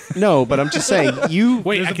tree. No, but I'm just saying. You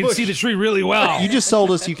Wait, There's I a can bush. see the tree really well. you just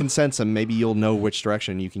told us you can sense them. Maybe you'll know which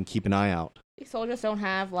direction. You can keep an eye out. These soldiers don't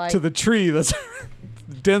have like. To the tree that's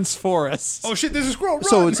dense forest. Oh shit! There's a squirrel. Run!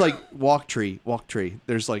 So it's like walk tree.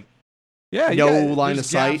 There's like yeah, no yeah. line of there's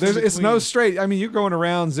sight. gaps. It's no between. straight. I mean, you're going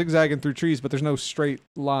around zigzagging through trees, but there's no straight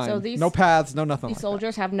line. So these- no paths, no nothing. These like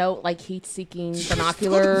soldiers have no like heat-seeking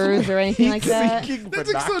binoculars or anything like that.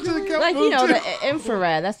 That's excellent to the count. Like the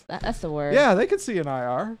infrared. That's the word. that. Yeah, they can see an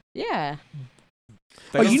IR. Yeah.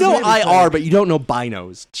 They Oh, don't you see know anything. IR, but you don't know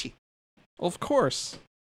binos. Gee. Of course.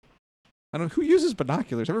 I don't. Who uses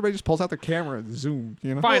binoculars? Everybody just pulls out their camera and zoom.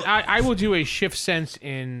 You know. Fine, I will do a shift sense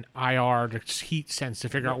in IR to heat sense to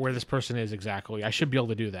figure out where this person is exactly. I should be able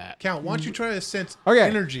to do that. Count. Why don't you try to sense Okay.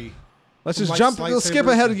 energy? Let's just Like jump. Let's skip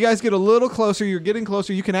lightsabers. ahead. You guys get a little closer. You're getting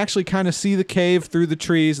closer. You can actually kind of see the cave through the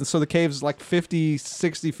trees, and so the cave's like 50,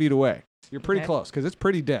 60 feet away. You're pretty Okay. close because it's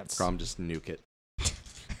pretty dense. Crom, just nuke it.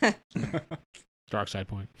 Dark side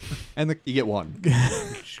point. And the You get one.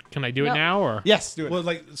 Can I do it No. now or? yes, do it. What,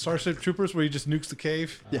 like Starship Troopers, where he just nukes the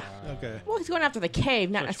cave? Yeah. Okay. Well, he's going after the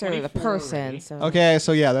cave, not So necessarily the 24 person. already. So. Okay,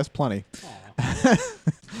 so yeah, that's plenty.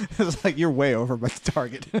 It's like you're way over my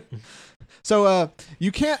target. So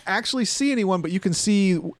you can't actually see anyone, but you can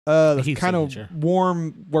see the heat kind of signature.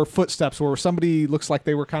 warm footsteps where somebody looks like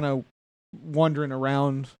they were kind of wandering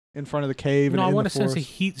around in front of the cave. No, and I in want the to sense a forest.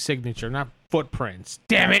 heat signature, not footprints.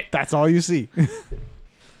 Damn it! That's all you see.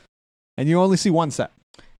 And you only see one set.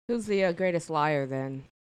 Who's the greatest liar then?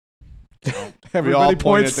 Everybody point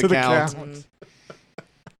points at to the the count. count.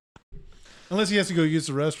 Unless he has to go use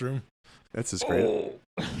the restroom. That's his great.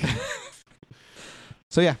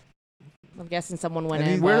 So yeah, I'm guessing someone went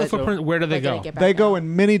And in. Where are the but footprints? Where do they they didn't go? get back they go out.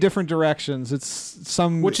 in many different directions. It's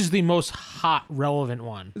some Which is the most hot, relevant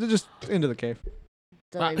one? they're just into the cave.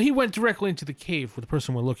 So He went directly into the cave with the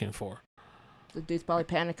person we're looking for. the dude's probably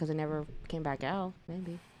panicked because they never came back out.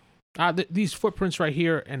 Maybe. These footprints right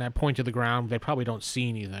here, and I point to the ground. They probably don't see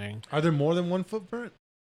anything. Are there more than one footprint?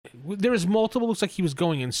 There is multiple. Looks like he was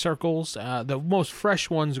going in circles. The most fresh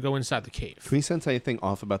ones go inside the cave. Can we sense anything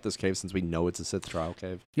off about this cave since we know it's a Sith trial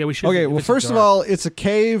cave? Yeah, we should. Okay, if well it's first of dark. all, it's a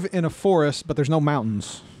cave in a forest, but there's no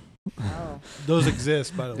mountains. Oh. Those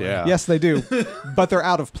exist, by the way. Yeah. Yes, they do, but they're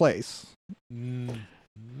out of place. Not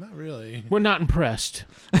really. we're not impressed.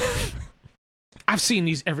 I've seen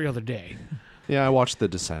these every other day. Yeah, I watched The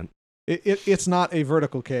Descent. It's not a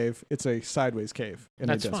vertical cave; it's a sideways cave in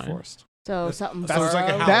That's a dense fine. forest. So something. so it's like a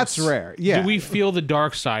burrowed? house. That's rare. Yeah. Do we feel the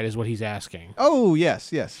dark side? Is what he's asking. Oh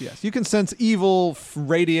yes. You can sense evil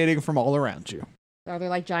radiating from all around you. Are there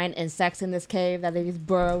like giant insects in this cave that they just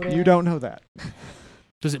burrowed in? You don't know that.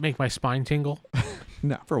 Does it make my spine tingle?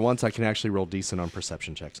 No. For once, I can actually roll decent on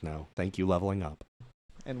perception checks now. Thank you, leveling up.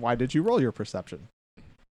 And why did you roll your perception?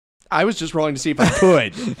 I was just rolling to see if I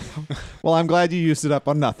could. Well, I'm glad you used it up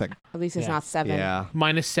on nothing. At least it's Yeah. not 7. Yeah.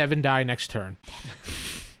 -7 die next turn.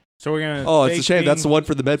 So we're gonna. Oh, it's a fake shame. That's the being one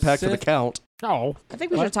for the med pack for the Sith. count. Oh, I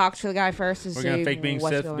think we should talk to the guy first and We're see gonna fake being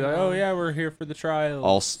what's Sith. going Be like, on. oh yeah, we're here for the trial.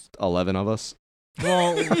 All 11 of us.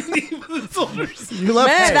 Well, You left.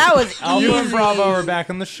 Man, that was Alpha easy. and Bravo are back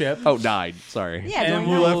on the ship. Oh, 9. Sorry. Yeah, And doing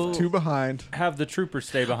You that. we'll- left 2 behind. Have the troopers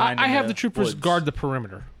stay behind. I in have the troopers woods. guard the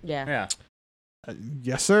perimeter. Yeah. Yeah.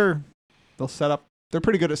 Yes, sir. They'll set up. They're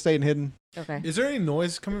pretty good at staying hidden. Okay. Is there any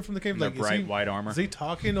noise coming from the cave? Their Like, bright white armor. is he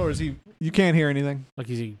talking or is he You can't hear anything. Like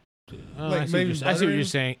is he? Like I, see maybe what I see what buttering? you're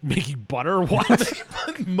saying. Making butter?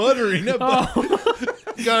 What? muttering? Oh.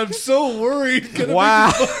 God, I'm so worried. Gonna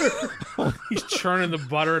Wow. He's churning the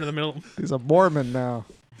butter in the middle. He's a Mormon now.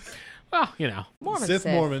 Well, you know, Mormon Sith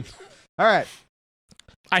Mormon. All right.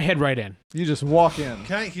 I head right in. You just walk in.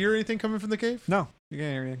 Can I hear anything coming from the cave? No, you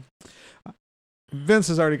can't hear anything. Vince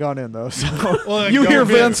has already gone in, though. So Well, you go hear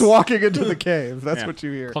Vince. Vince walking into the cave. That's Yeah. what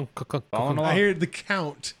you hear. Clunk, clunk, clunk, Following clunk. along. I hear the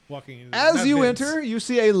count walking in. As not you Vince. enter, you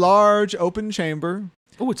see a large open chamber.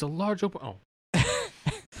 Oh, it's a large open.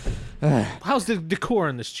 Oh, how's the decor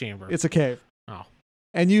in this chamber? It's a cave. Oh.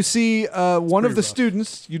 And you see one of pretty the rough.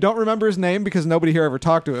 students. You don't remember his name because nobody here ever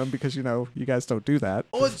talked to him because, you know, you guys don't do that.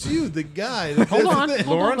 Oh, it's you, the guy. that Hold does on. the thing.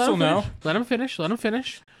 Hold on, Lawrence let will him know. finish. Let him finish. Let him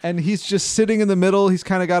finish. And he's just sitting in the middle. He's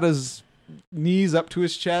kind of got his knees up to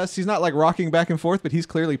his chest. He's not like rocking back and forth, but he's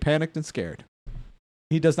clearly panicked and scared.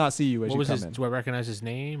 He does not see you as What you was come his? in. Do I recognize his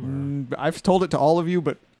name? I've told it to all of you,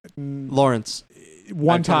 but Lawrence.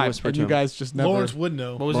 one I've kinda time, whispered and to you him. guys just never. Lawrence would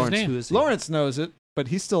know. Or what was Lawrence, his who name? is he? Lawrence knows it, but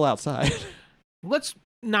he's still outside. Let's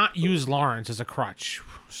not use Lawrence as a crutch.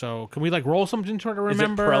 So can we like roll something to try to Is it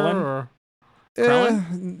remember? Krellin? Or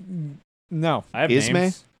No. I have Ismay?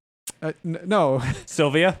 names. No.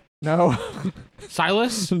 Sylvia. No.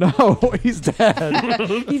 Silas? No. He's dead.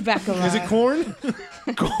 He's back alive. Is it corn?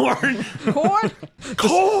 Corn? corn?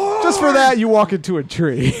 Just for that, you walk into a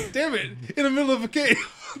tree. Damn it! In the middle of a cave,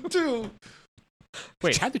 too.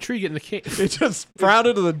 Wait, how'd the tree get in the cave? It just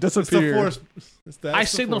sprouted and then It's the disappeared. forest. I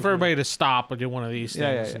signaled for everybody to stop or do one of these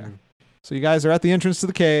Yeah, things. yeah, yeah. and So you guys are at the entrance to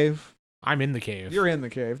the cave. I'm in the cave. You're in the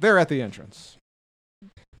cave. They're at the entrance.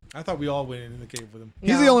 I thought we all went in the cave with him.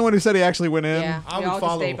 He's the only one who said he actually went in. Yeah, I we would all just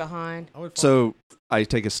follow. stay behind. I would follow. So I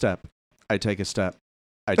take a step. I take a step.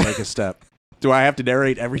 I take a step. Do I have to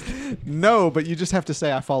narrate everything? No, but you just have to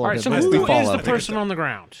say I followed All right, him. so That's who the is follow. the person on the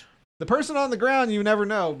ground? The person on the ground you never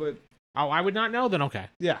know, but Oh, I would not know then. Okay.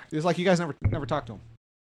 yeah, it's like you guys never talked to him.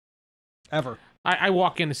 Ever. I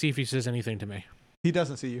walk in to see if he says anything to me. He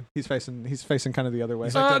doesn't see you. He's facing kind of the other way.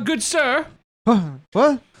 Good sir.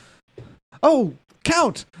 What? Oh,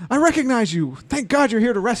 Count! I recognize you. Thank God you're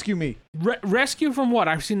here to rescue me. Rescue from what?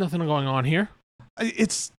 I've seen nothing going on here.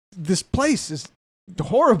 It's this place is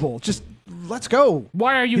horrible. Just let's go.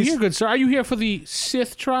 Why are you He's- here, good sir? Are you here for the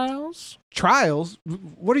Sith Trials? Trials?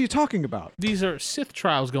 What are you talking about? These are Sith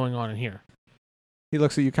Trials going on in here. He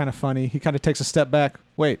looks at you kind of funny. He kind of takes a step back.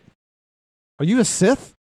 Wait, are you a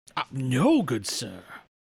Sith? No, good sir.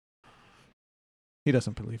 He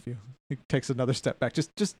doesn't believe you. He takes another step back.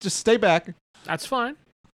 Just stay back. That's fine.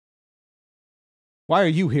 Why are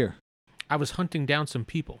you here? I was hunting down some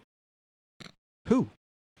people. Who?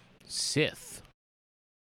 Sith.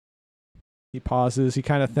 He pauses. He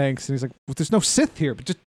kind of thinks, and he's like, well, "There's no Sith here, but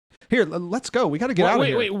just here. Let's go. We got to get out of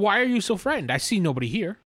here." Wait. Why are you so frightened? I see nobody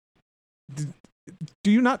here.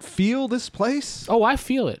 Do you not feel this place? Oh, I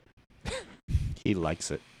feel it. He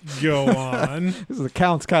likes it. Go on. This is a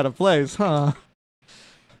Count's kind of place, huh?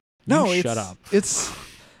 No, You it's, shut up.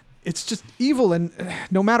 It's just evil, and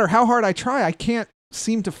no matter how hard I try, I can't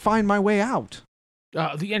seem to find my way out.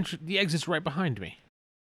 The exit's right behind me.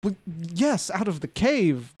 Well, yes, out of the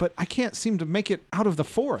cave, but I can't seem to make it out of the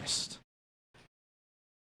forest.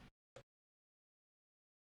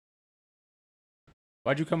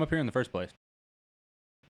 Why'd you come up here in the first place?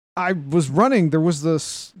 I was running. There was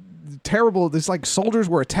this terrible. This like soldiers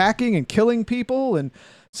were attacking and killing people, and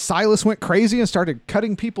Silas went crazy and started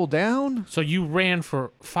cutting people down. So you ran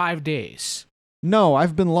for 5 days. No,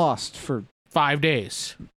 I've been lost for 5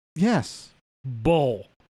 days. yes. Bull.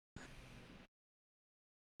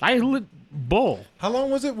 Bull. How long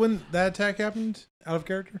was it when that attack happened? Out of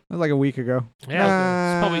character? Like a week ago.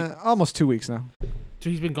 Yeah, it's probably. Almost 2 weeks now. So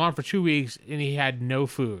he's been gone for 2 weeks and he had no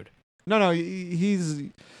food. No, he's.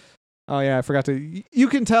 Oh yeah, I forgot to. You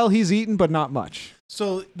can tell he's eaten, but not much.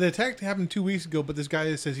 So the attack happened 2 weeks ago, but this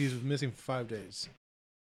guy says he was missing for 5 days.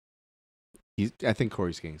 I think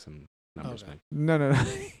Corey's getting some numbers. Okay. No.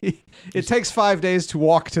 It takes 5 days to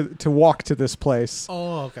walk to this place.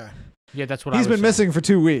 Oh, okay. Yeah, that's what He's I was been missing for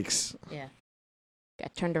 2 weeks. Yeah.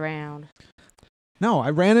 Got turned around. No, I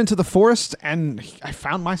ran into the forest and I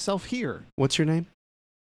found myself here. What's your name?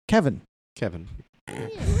 Kevin. Kevin.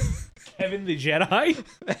 Kevin the Jedi?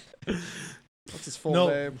 What's his full No.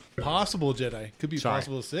 name? Possible Jedi. Could be Sorry.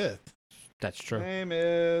 possible Sith. That's true. Name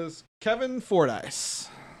is Kevin Fordyce.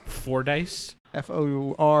 4 dice?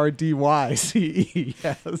 Fordyce.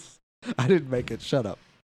 Yes. I didn't make it. Shut up.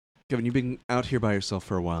 Kevin, you've been out here by yourself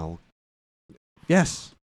for a while.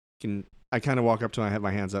 Yes. I kind of walk up to him, I have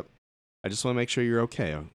my hands up. I just want to make sure you're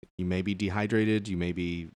okay. You may be dehydrated. You may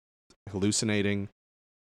be hallucinating.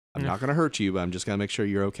 I'm Yeah. not going to hurt you, but I'm just going to make sure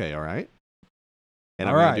you're okay, all right? And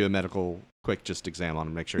I'm All going right. to do a medical quick just exam on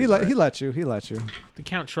him, make sure He he's all right. let you. The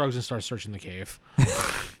Count shrugs and starts searching the cave.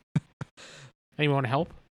 Anyone want to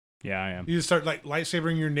help? Yeah, I am. You just start like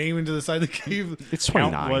lightsabering your name into the side of the cave. It's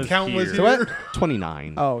Count 29. was Count was here. So what? here.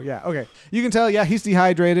 29. Oh, yeah. Okay. You can tell, yeah, he's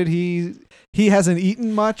dehydrated. He hasn't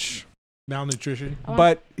eaten much, Malnutrition. I want-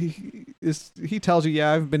 but he tells you,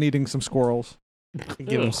 yeah, I've been eating some squirrels.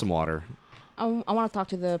 Give him some water. I want to talk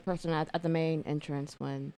to the person at the main entrance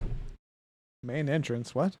when. Main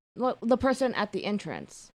entrance. What? Look, the person at the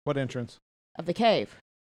entrance What entrance? of the cave.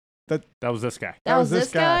 That was this guy. That was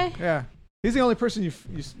this guy? Yeah. He's the only person you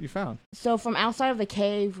found. So from outside of the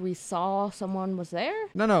cave, we saw someone was there?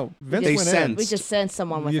 No. Vince They went sensed. We just sensed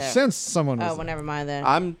someone was in. You there. sensed someone was Oh, well, never mind then.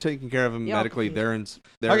 I'm taking care of him Yeah. medically. They're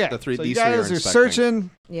okay. the three. So These you three are guys are inspecting. searching.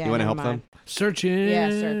 yeah, You want to never help mind. them? Searching. Yeah,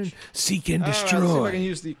 search. Seek and Let's see if I destroy. can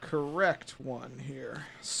use the correct one here.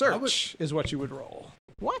 Search is what you would roll.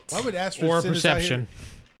 What? Why would Astrid Or send us out here? perception.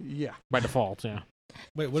 Yeah. By default, yeah.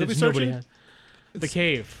 Wait, what are we Since nobody searching? had- The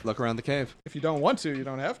cave. Look around the cave. If you don't want to, you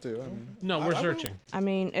don't have to. I mean, No, we're searching. I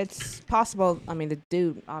mean, it's possible. I mean, the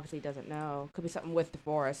dude obviously doesn't know. Could be something with the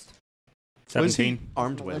forest. What is he 17.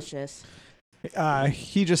 armed with? Malicious.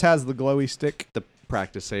 he just has the glowy stick. The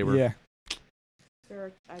practice saber. Yeah.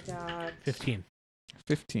 Search. I got 15.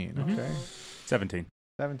 15. Mhm. Okay. 17.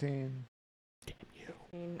 17.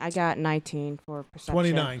 I got 19 for perception.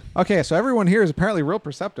 29. Okay, so everyone here is apparently real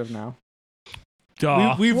perceptive now.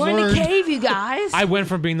 Duh. We've We're in a learned. cave, you guys. I went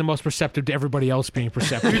from being the most perceptive to everybody else being We've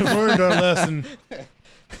perceptive. learned our lesson.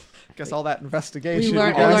 Guess all that investigation. We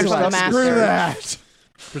learned- you guys we learned are from the screw master. that.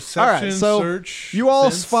 Perception, so search. You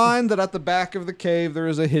all sense. find that at the back of the cave there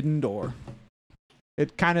is a hidden door.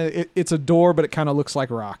 It's a door, but it kind of looks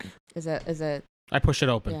like rock. Is it? I push it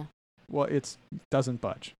open. Yeah. Well, it doesn't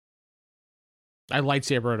budge. I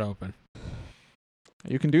lightsaber it open.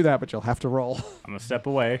 You can do that, but you'll have to roll. I'm a step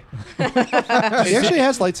away. He actually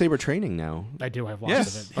has lightsaber training now. I do have lots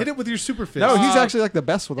Yes. of it. Hit it with your super fist. No, he's actually like the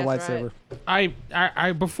best with a That's lightsaber.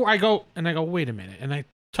 I before I go, wait a minute, and I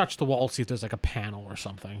touch the wall to see if there's like a panel or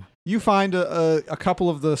something. You find a couple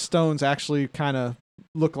of the stones actually kind of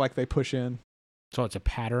look like they push in. So it's a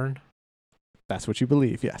pattern. That's what you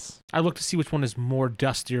believe, yes. I look to see which one is more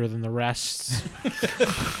dustier than the rest.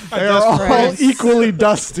 They are all Christ. equally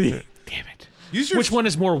dusty. Damn it. Use your Which one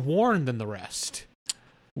is more worn than the rest?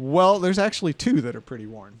 Well, there's actually two that are pretty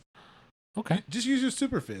worn. Okay. Just use your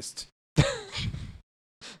super fist.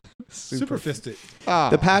 Super fist it.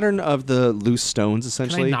 The pattern of the loose stones, Can I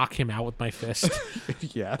essentially. knock him out with my fist?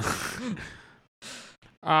 Yeah.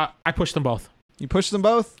 I push them both. You push them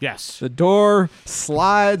both. Yes. The door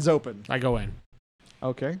slides open. I go in.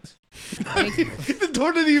 Okay. The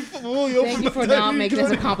door didn't even fully open. Thank you for by the time not you making go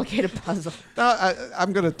this a in. complicated puzzle.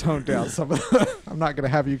 I'm going to tone down some of the... I'm not going to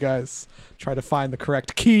have you guys try to find the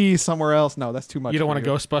correct key somewhere else. No, that's too much. You don't for want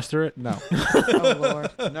to Ghostbuster it? No. Oh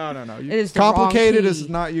Lord. No. It is the wrong Complicated key. is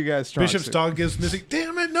not you guys' strong Bishop's suit. dog gives missing.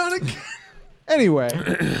 Damn it, not again. Anyway,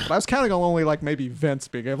 but I was counting on only like maybe Vince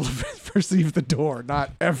being able to perceive the door,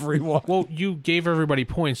 not everyone. Well, you gave everybody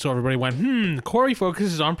points, so everybody went, Corey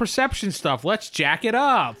focuses on perception stuff. Let's jack it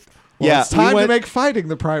up. Well, Yeah, it's time we went- to make fighting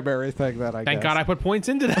the primary thing that I Thank guess. God I put points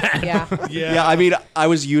into that. Yeah. Yeah, I mean, I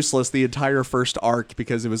was useless the entire first arc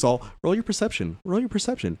because it was all roll your perception, roll your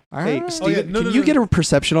perception. Hey, Ah. Steven, No, can no, you no. get a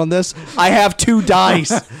perception on this? I have 2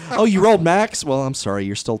 dice. Oh, you rolled max? Well, I'm sorry,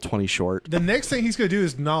 you're still 20 short. The next thing he's gonna do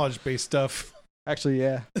is knowledge-based stuff. Actually,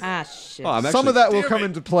 yeah. Ah shit. Oh, I'm Some of that will Damn come it.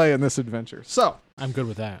 into play in this adventure. So, I'm good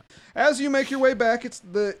with that. as you make your way back,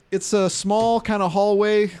 it's a small kind of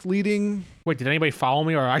hallway leading. Wait, did anybody follow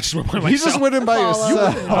me, or I just went by myself? He just went in by Follow.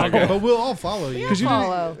 yourself. Okay. But we'll all follow you. Yeah. 'Cause you didn't-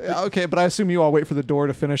 Follow. Okay, but I assume you all wait for the door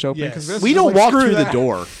to finish opening. Yes. 'cause Vince We is don't like, walk "Screw through that." the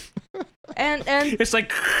door. And It's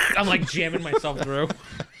like I'm like jamming myself through.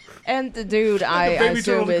 and the dude I baby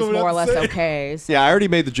turtle assume is coming out more or the less side. okay. So- Yeah, I already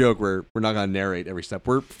made the joke where we're not going to narrate every step.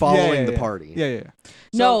 We're following the party. Yeah.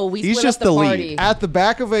 No, we he's split just up the the lead. party. At the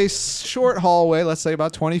back of a short hallway, let's say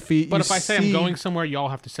about 20 feet. But you if I say see- I'm going somewhere, y'all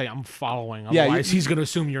have to say I'm following. Yeah, Otherwise, you- he's going to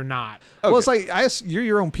assume you're not. Well, it's like you're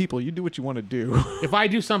your own people. You do what you want to do. If I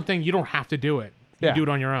do something, you don't have to do it. You Yeah. do it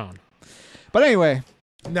on your own. But anyway,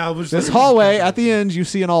 Now we'll just this hallway at the end, you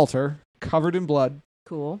see an altar covered in blood,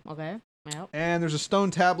 Cool. Okay. Yep. and there's a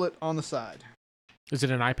stone tablet on the side. Is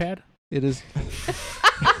it an iPad? It is.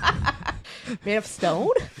 Made of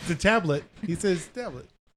stone? It's a tablet. He says tablet.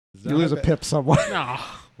 You lose a pip somewhere. No.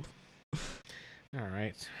 All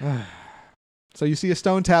right. So you see a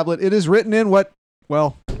stone tablet. It is written in what?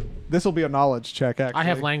 Well, this will be a knowledge check. Actually, I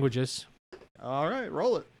have languages. All right,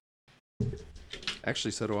 roll it.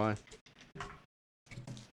 Actually, so do I.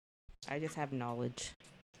 I just have knowledge.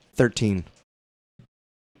 13.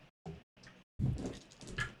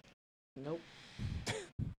 Nope.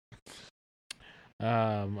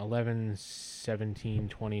 11, 17,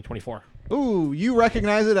 20, 24. Ooh, you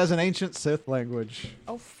recognize it as an ancient Sith language.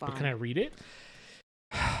 Oh, But fine. can I read it?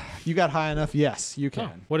 You got high enough. Yes, you Oh,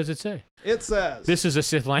 can. what does it say? It says. This is a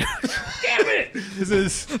Sith language. Damn it! This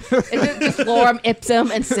is Is it just lorem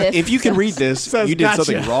ipsum and Sith? If you can read this, Says you did gotcha.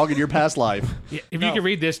 something wrong in your past life. Yeah, if you can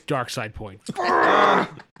read this, dark side points.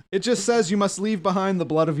 It just says you must leave behind the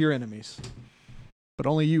blood of your enemies. But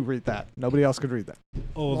only you read that. Nobody else could read that.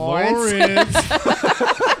 Lawrence.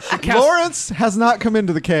 Lawrence has not come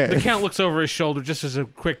into the The cave. count looks over his shoulder just as a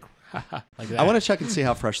quick like that. I want to check and see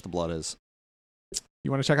how fresh the blood is. You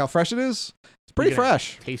want to check how fresh it is? It's pretty You gonna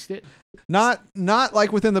fresh. taste it. Not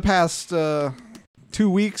like within the past 2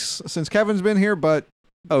 weeks since Kevin's been here, but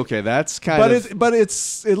Okay, that's kind of.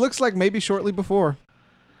 it looks like maybe shortly before.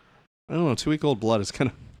 I don't know. 2-week-old blood is kind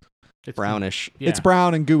of It's brownish. Yeah. It's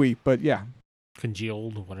brown and gooey, but yeah.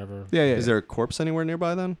 congealed, whatever. Yeah. Is there a corpse anywhere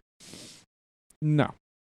nearby then? No.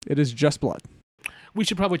 It is just blood. We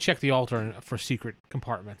should probably check the altar for secret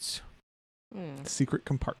compartments. Secret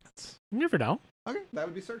compartments. You never know. Okay, that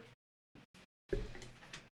would be search. Did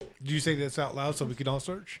you say this out loud so we can all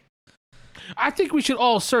search? I think we should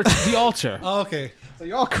all search the altar. Oh, okay. So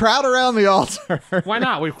you all crowd around the altar. Why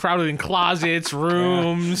not? We've crowded in closets,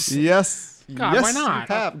 rooms. Yes. God, yes, why not?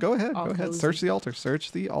 you have. Go ahead. All Go ahead. cozy. Search the altar.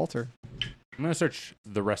 Search the altar. I'm gonna search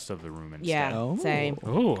the rest of the room instead. Yeah, Oh. same.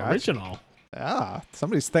 Oh, Gotcha. original. Ah,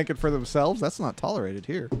 somebody's thinking for themselves. That's not tolerated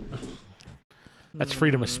here. That's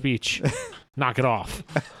freedom of speech. Knock it off.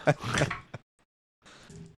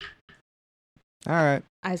 All right.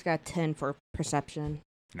 I just got 10 for perception.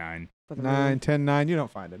 9. For the 9, room. 10, 9. You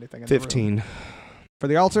don't find anything in the room. 15. For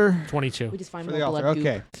the altar? 22. We just find For more the altar. blood goop.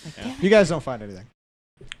 Okay. Like, damn it. You guys don't find anything.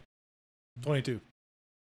 22.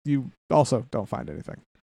 You also don't find anything.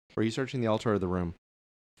 Were you searching the altar or the room?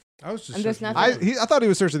 I was just. And there's searching nothing- I thought he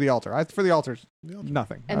was searching the altar. For the altar,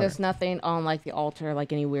 nothing. And Okay. there's nothing on like the altar,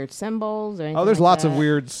 like any weird symbols or anything. Oh, there's like lots that. of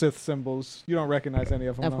weird Sith symbols. You don't recognize any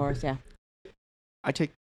of them. Of though. course, yeah. I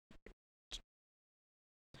take.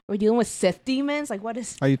 Are we dealing with Sith demons? Like, what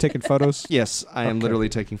is? Are you taking photos? Yes, I am Okay. literally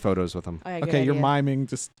taking photos with them. Oh, yeah, good Okay, you're idea. miming,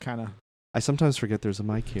 just kind of. I sometimes forget there's a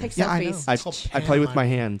mic here. Take Yeah, I selfies. know. It's called I play with my pantomime.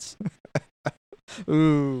 hands.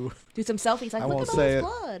 Ooh. Do some selfies. Like, I look won't at all say this it.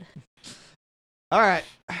 blood. All right.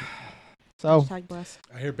 So Hashtag bless.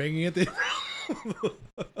 I hear banging at the.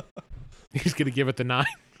 He's going to give it the 9.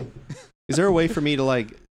 Is there a way for me to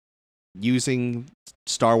like using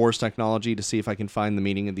Star Wars technology to see if I can find the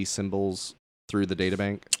meaning of these symbols through the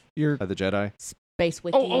databank you're of the Jedi? Space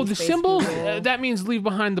wiki. Oh, the space symbols? Google. That means leave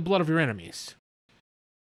behind the blood of your enemies.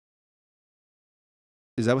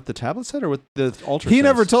 Is that what the tablet said or what the altar he says?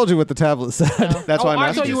 never told you what the tablet said. No. That's why I'm I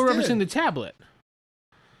asking. thought you were Just referencing did. the tablet.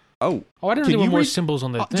 Oh, Oh, I didn't know Can there were you more read- symbols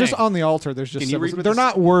on the thing. Just on the altar, there's just Can you symbols. read what They're this-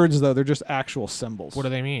 not words though; they're just actual symbols. What do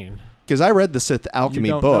they mean? because I read the Sith Alchemy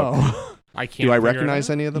you don't book. know. I can't. Do I figure it recognize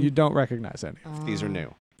out. any of them? You don't recognize any. These are Oh.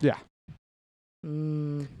 new.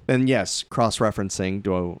 Mm. Then yes, cross-referencing.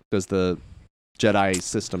 Does the Jedi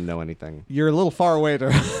system know anything? You're a little far away to.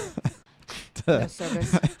 No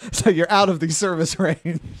service. So you're out of the service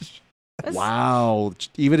range. That's- Wow!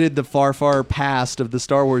 Even in the far, far past of the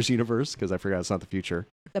Star Wars universe, because I forgot it's not the future.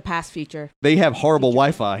 The past feature. They have horrible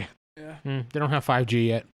Wi-Fi. They don't have 5G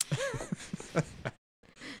yet.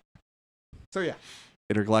 So yeah.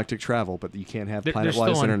 Intergalactic travel, but you can't have They're planet-wise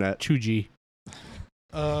still on internet. 2G.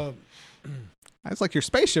 It's like your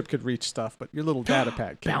spaceship could reach stuff, but your little data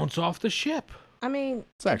pad can't. Bounce off the ship. I mean,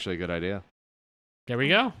 It's actually a good idea. There we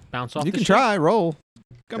go. Bounce off You the can ship. try, roll.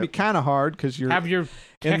 It's gonna be kind of hard because you're Have your in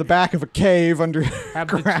tech, the back of a cave under have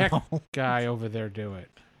the tech ground. guy over there do it.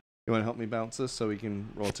 You want to help me bounce this so we can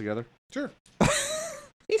roll it together? Sure.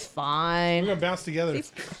 he's fine. We're gonna bounce together.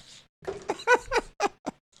 He's-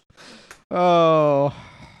 Oh,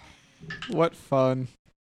 what fun!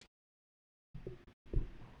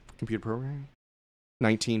 Computer programming.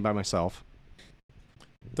 19 by myself.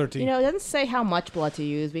 13. You know, it doesn't say how much blood to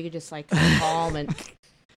use. We could just like calm and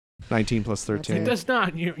 19 plus 13. It does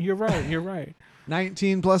not. You're right. You're right.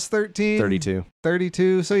 19 plus 13, 32.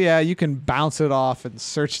 32. So yeah, you can bounce it off and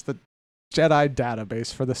search the Jedi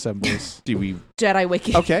database for the symbols. Do we? Jedi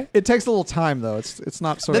wiki. Okay. It takes a little time though. It's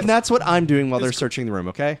not sort Then of that's what I'm doing while they're It's- searching the room.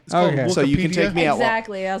 Okay. It's called Okay. So you can take Wikipedia. me out.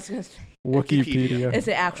 Exactly. I was gonna say, Wikipedia. it's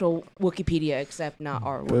the actual Wikipedia, except not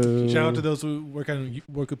our Boo. Wikipedia. Shout out to those who work on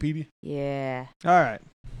Wikipedia. Yeah, All right.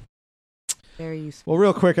 very useful. Well,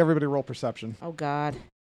 real quick, everybody roll perception. Oh God,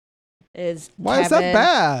 is Why is that Kevin-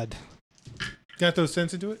 bad? Can I throw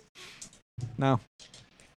sense into it? No.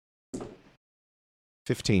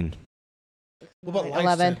 15. What about life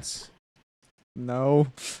 11. sense? No.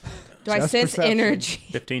 Do I Just sense perception. energy?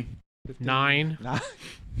 15. 9. Nah.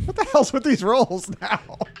 What the hell's with these rolls now?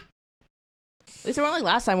 At least it weren't like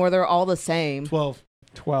last time where they're all the same. 12.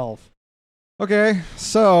 12. Okay,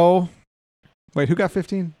 so wait, who got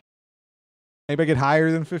 15? Anybody get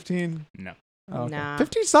higher than 15? No. Oh, okay. Nah.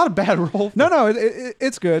 15's not a bad roll. No,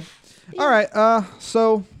 it's good. All right,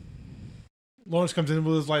 so Lawrence comes in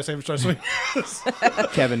with his lightsaber, starts swinging.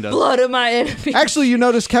 Kevin does. Blood of my enemy. actually you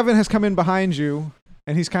notice Kevin has come in behind you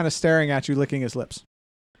and he's kind of staring at you, licking his lips.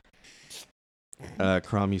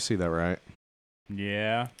 Crom, you see that, right?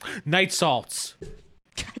 Yeah. Night salts.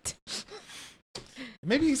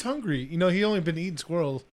 Maybe he's hungry. You know, he only been eating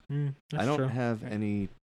squirrels. That's I don't true. have any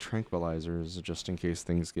tranquilizers just in case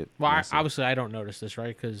things get. Well, messy. obviously, I don't notice this,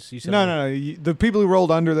 right? Because you said No. The people who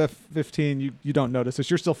rolled under the 15, you don't notice this.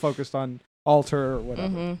 You're still focused on altar or whatever.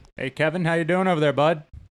 Mm-hmm. Hey, Kevin, how you doing over there, bud?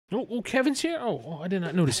 Oh, Kevin's here. Oh, I did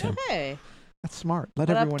not notice him. Hey, That's smart. Let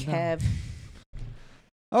What up, everyone know. Kev?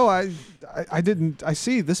 Oh, I didn't. I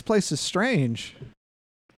see. This place is strange.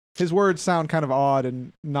 His words sound kind of odd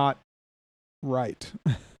and not right.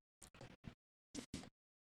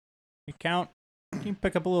 Hey, Count, can you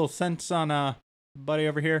pick up a little sense on buddy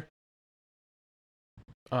over here?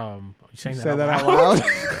 Are you saying Say that that out out loud?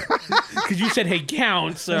 loud. Because you said, "Hey,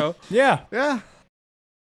 count." So, Yeah. Yeah.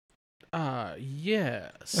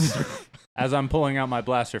 yes. As I'm pulling out my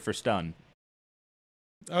blaster for stun.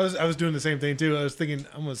 I was doing the same thing too. I was thinking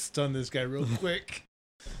I'm gonna stun this guy real quick.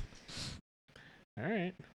 All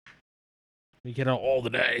right. We get all the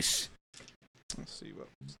dice. Let's see what.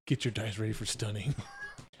 Get your dice ready for stunning.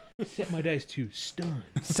 Set my dice to stun.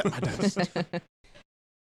 Set my dice. I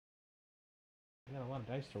got a lot of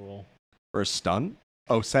dice to roll. For a stun?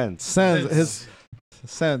 Oh, sense. Sense his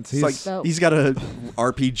sense. It's like So- he's got a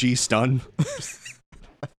RPG stun.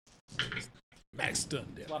 Max stun.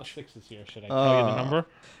 A lot of sixes here. Should I tell you the number?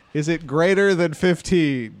 Is it greater than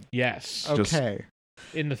 15? Yes. Just- Okay.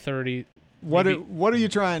 In the 30. What Maybe- are you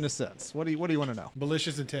trying to sense? What do you want to know?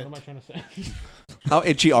 Malicious What intent. am I trying to say? How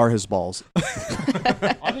itchy are his balls? Are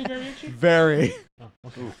they very itchy? Very. Oh,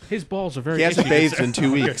 okay. His balls are very He itchy. hasn't bathed in 2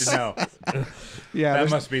 Good weeks. to know. Yeah. That there's-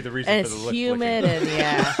 must be the reason And for it's the lip humid flicking. and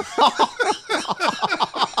yeah.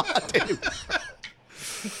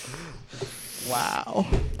 Wow.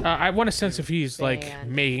 I want to sense if he's like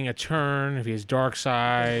Band. making a turn, if he has dark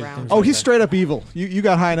side. Round. things Oh, like he's that. straight up evil. You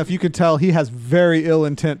got high enough. You could tell he has very ill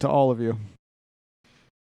intent to all of you.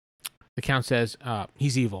 The count says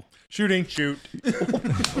he's evil. Shooting. Shoot.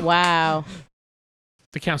 Wow.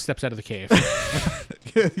 The count steps out of the cave.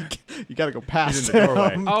 You got to go past He's in the doorway.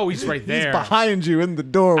 him. Oh, he's right there. He's behind you in the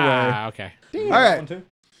doorway. Ah, okay. All right.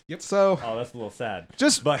 Yep. So Oh, that's a little sad.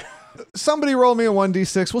 just But somebody roll me a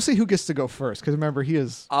 1d6. We'll see who gets to go first. Because remember, he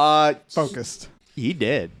is focused. He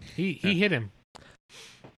did. He hit him.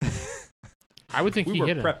 I would think we he were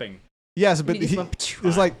hit him. prepping. Yes, but He just went,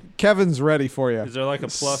 it's like Kevin's ready for you. Is there like a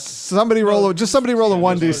plus? Somebody roll a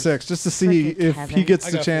 1d6 just to see Frickin' if he Kevin. gets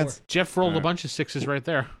I the got chance. 4. Jeff rolled a Alright. bunch of sixes right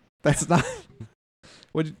there. That's not.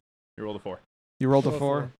 You rolled a 4. You rolled a Roll a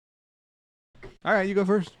 4. All right, you go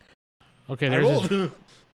first. Okay, I there's his, rolled.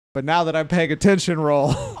 But now that I'm paying attention,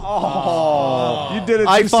 roll. Oh. You did it.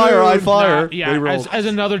 I too fire, I soon. fire. yeah, They roll. as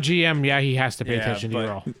another GM, yeah, he has to pay Yeah, attention to but-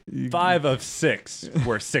 your roll. You- 5 of 6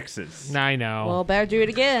 were 6s. I know. well, better do it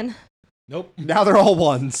again. Nope. Now they're all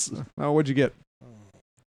ones. Oh, what'd you get?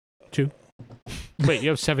 Wait, you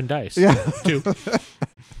have 7 dice. Yeah. 2.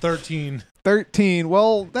 13. 13.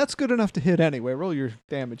 Well, that's good enough to hit anyway. Roll your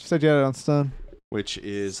damage. You said you had it on stun. Which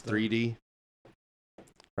is 3D,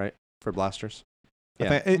 right? For blasters. I Yeah.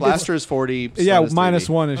 think it- Blaster is 40. Yeah, stun is minus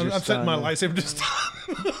 3D. 1 is I'm your setting stun. my yeah. lightsaber to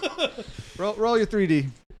stop. Roll your 3D.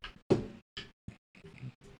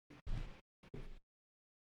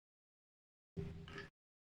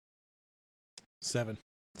 Seven.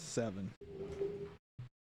 7.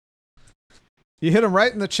 You hit him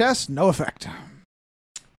right in the chest. No effect.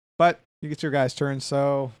 But you get your guy's turn.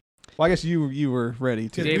 So, well, I guess you were ready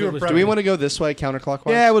to. Yeah, David we were was- Do we want to go this way counterclockwise?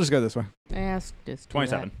 Yeah, we'll just go this way. Ask this.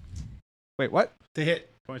 27. Wait, what? To hit.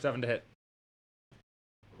 27 to hit.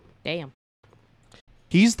 Damn.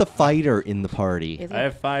 He's the fighter in the party. Is I it?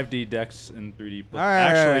 have 5D dex and 3D. All right,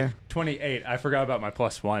 Actually, all right. 28. I forgot about my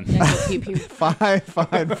plus 1. Pew, pew. Fine.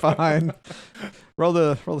 Roll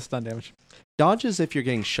the stun damage. Dodge is if you're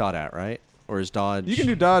getting shot at, right? Or is dodge? You can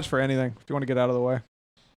do dodge for anything if you want to get out of the way.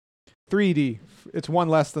 3D. It's 1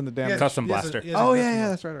 less than the damage. Custom blaster. Oh yeah,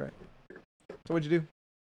 that's right, right. So what'd you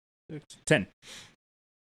do? 10.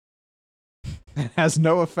 It has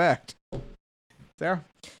no effect. Sarah?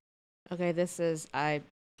 Okay, this is I'm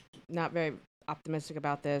not very optimistic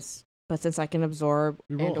about this, but since I can absorb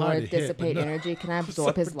We roll and high or to hit, but dissipate no. energy, can I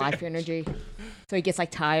absorb his life energy so he gets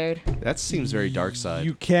like tired? That seems very dark side.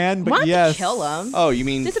 You can, but Why don't you yes. kill him? Oh, you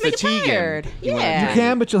mean Just to make him fatigue him. tired. You wanna Yeah. You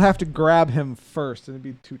can, but you'll have to grab him first, and it'd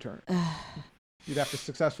be 2 turns. You'd have to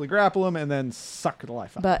successfully grapple him and then suck the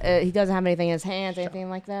life out. But he doesn't have anything in his hands, anything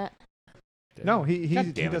like that. No, he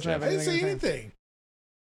God damn it, doesn't have Jeff. I didn't anything. say in his anything.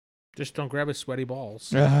 Just don't grab his sweaty balls.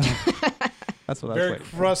 hands. That's what I was Very waiting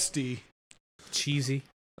for. crusty. Cheesy.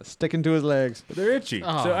 Sticking to his legs. But they're itchy.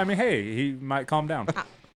 Oh. So, I mean, hey, he might calm down.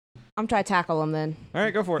 I'm trying to tackle him then. All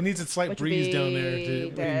right, go for It it. needs a slight Which would breeze be down there to the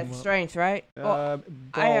wake him up. strength, right? Well,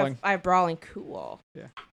 Brawling. I have brawling. Cool. Yeah.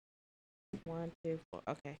 1, 2, 4.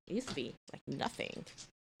 Okay, it used to be like nothing.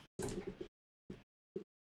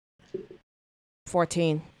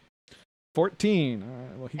 14. 14. All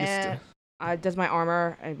right, well, he gets to, Does my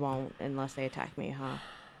armor? It won't unless they attack me, huh?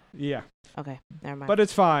 yeah, Okay, never mind. but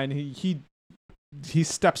it's fine. He he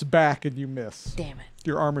steps back and you miss. Damn it.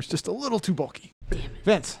 Your armor's just a little too bulky. Damn it.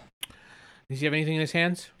 Vince. Does he have anything in his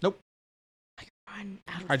hands? Run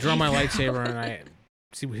out of I draw my here. lightsaber and I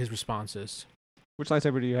see what his response is. Which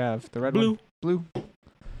lightsaber do you have? The red Blue. one? Blue.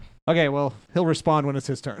 Okay, well, he'll respond when it's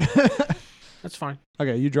his turn. That's fine.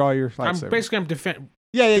 Okay, you draw your lightsaber. I'm defend.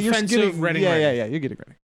 Yeah, you're defensive, getting ready, yeah, ready. yeah, you're getting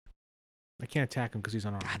ready. I can't attack him because he's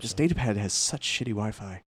unarmed. God, this so. datapad has such shitty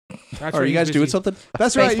Wi-Fi. That's Are right, you he's guys doing busy. something?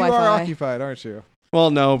 That's Space right, you are Wi-Fi. occupied, aren't you? Well,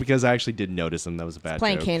 no, because I actually did notice him. That was a bad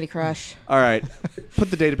Playing joke. Candy Crush. All right, put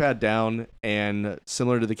the datapad down, and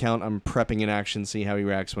similar to the count, I'm prepping in action, see how he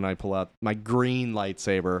reacts when I pull out my green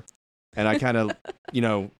lightsaber, and I kind of,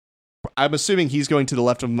 I'm assuming he's going to the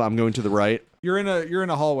left of him. I'm going to the right. You're in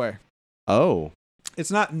a hallway. Oh,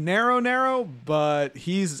 It's not narrow, but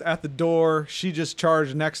he's at the door. She just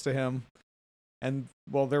charged next to him, and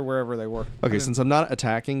well, they're wherever they were. okay. Since I'm not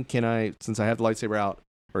attacking, since I have the lightsaber out,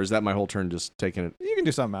 or is that my whole turn just taking it? You can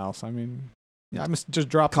do something else. I mean, yeah, I must just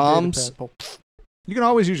drop Comms? The datapad. You can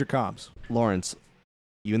always use your comms. Lawrence,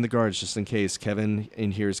 you and the guards, just in case Kevin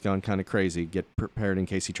in here has gone kind of crazy. Get prepared in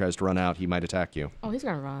case he tries to run out. He might attack you. Oh, he's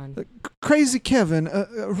gonna run. Crazy Kevin,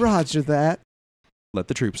 roger that. Let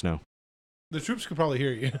the troops know. The troops could probably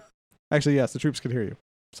hear you. Actually, yes, the troops can hear you.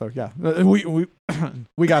 So yeah, we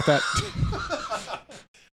we got that.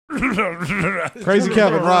 Crazy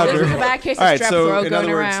Kevin, There's Roger. a bad case All right, of strep so throat in going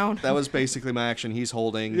other words, around. that was basically my action. He's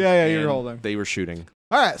holding. Yeah, you're and holding. They were shooting.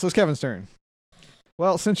 All right, so it's Kevin's turn.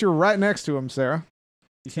 Well, since you're right next to him, Sarah,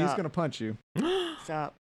 he's Stop. gonna punch you.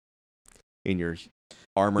 Stop. In your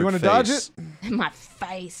armored You want to face. dodge it? In my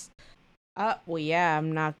face. Well, yeah,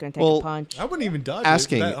 I'm not gonna take Well, a punch. I wouldn't even dodge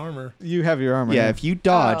Asking- it with that armor. You have your armor. Yeah, if you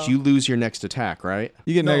dodge, Oh. you lose your next attack, right?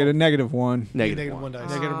 you get No. negative one. Negative one dice.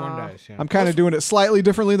 Negative one dice. Yeah. I'm kind of doing it slightly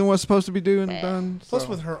differently than what's supposed to be done. Plus, so-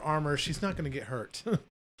 with her armor, she's not going to get hurt.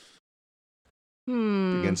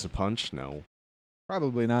 Against a punch? No.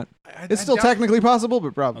 probably not. I It's still doubt- technically possible,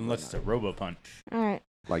 but probably Unless it's not. a robo punch. All right.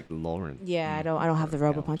 Like Lauren. Yeah, I don't have the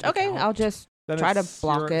robo punch. That Okay, counts. I'll just Then try to it's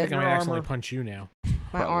block your- it. I think I might your accidentally armor. punch you now.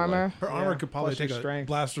 my Probably. armor. Her armor Yeah, could probably plus your take a strength.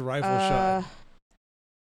 blaster rifle shot.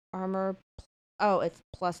 Armor. Oh, it's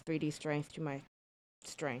plus 3d strength to my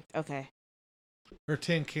strength. Okay. Her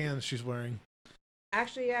tin cans she's wearing.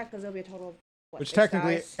 Actually, yeah, because there'll be a total of what, Which 6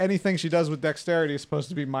 technically, dice? anything she does with dexterity is supposed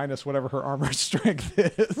to be minus whatever her armor strength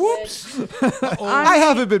is. Whoops. I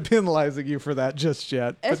haven't been penalizing you for that just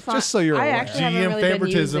yet, but It's fine. just so you're I aware. actually haven't GM really been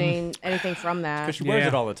favoritism. using anything from that. Because she wears Yeah.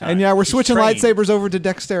 it all the time. And yeah, we're She's switching trained. lightsabers over to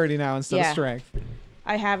dexterity now instead Yeah. of strength.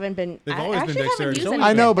 I haven't been. They've I always been actually haven't dexterity. used It's any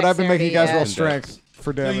I know, but I've been making you guys roll dexterity yet. strength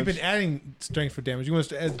for No, damage. you've been adding strength for damage. You want us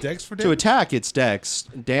to add dex for damage? To attack, it's dex.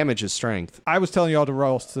 Damage is strength. I was telling you all to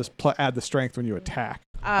roll to add the strength when you attack.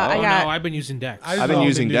 I Oh got. no, I've been using Dex. I've I've been all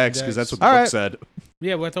using been dex using because dex. that's what the All book right. said.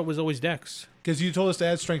 Yeah, well, I thought it was always Dex. Because you told us to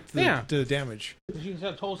add strength to, Yeah. to damage. You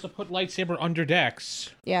told us to put lightsaber under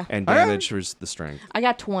Dex. Yeah, And All right. damage was the strength. I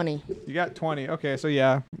got 20. You got 20. Okay, so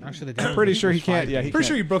yeah, Actually, the I'm damage pretty was sure he plus can't. 5. Yeah, he Pretty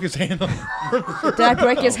sure can't. you broke his hand. Did I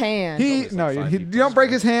break his hand? He It's no, like you, 5 you feet don't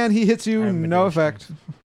break his hand. He hits I you, haven't been no doing effect.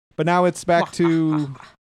 But now it's back to.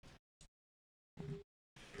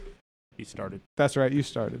 He started. That's right, you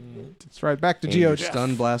started. It's right back to And your Geo.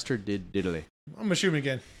 stun blaster did diddly. I'm going to shoot him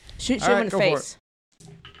again. Shoot All him right, in the go for face.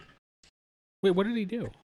 Wait, what did he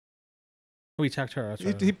do? Oh, he attacked her. That's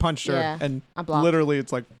right. He punched her, Yeah. and I blocked. literally,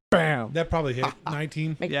 it's like bam. That probably hit.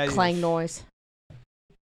 19. Make Yeah, a you- clang noise.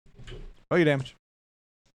 Oh, you damage.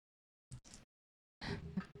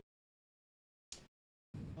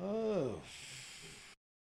 Oh.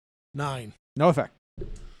 9. No effect.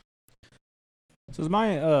 So is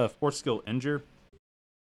my force skill injure?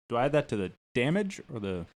 Do I add that to the damage or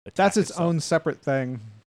the attack That's its itself? own separate thing.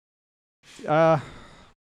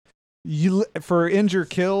 You for injure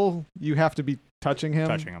kill, you have to be touching him.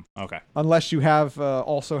 touching him. Okay. Unless you have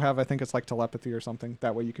also have, I think it's like telepathy or something.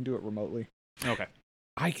 That way you can do it remotely. Okay.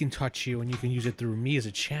 I can touch you, and you can use it through me as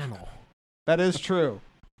a channel. That is true,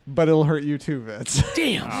 but it'll hurt you too, Vince.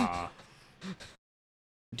 Damn. Ah.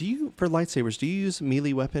 Do you, for lightsabers, do you use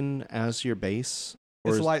melee weapon as your base?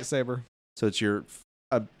 It's a is- lightsaber. So it's your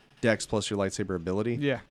dex plus your lightsaber ability?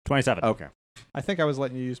 Yeah, 27. Okay. I think I was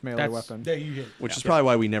letting you use melee That's- weapon. Yeah, you hit. Which is probably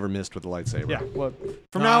why we never missed with the lightsaber. Yeah. Well,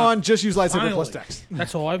 from now on, just use lightsaber plus Finally. dex.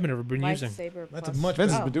 That's all I've ever been using. Lightsaber That's a plus- much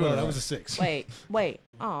Vince has better. been doing no, it that all. was a 6. Wait.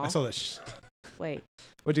 I Oh, saw that. wait.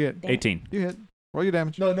 What'd you get? Damn it. 18. You hit. Roll your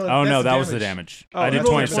damage. No, Oh, that's no, the that was the damage. Oh, I you did rolled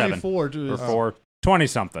a 27. 24 to Or his, 4. 20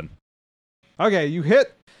 something. Okay, you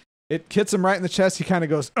hit. It hits him right in the chest. He kind of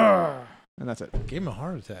goes, "Ugh," and that's it. Gave him a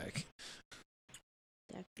heart attack.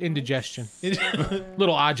 Indigestion. Need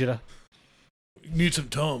Little agita. some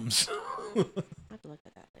Tums. have to look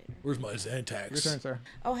at that later. Where's my Your Zantax? turn, sir.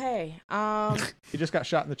 Oh hey. He just got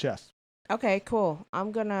shot in the chest. Okay, cool.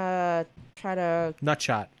 I'm gonna try to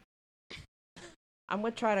Nutshot.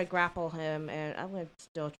 grapple him, and I'm gonna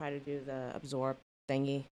still try to do the absorb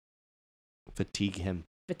thingy. Fatigue him.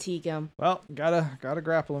 Fatigue him. Well, gotta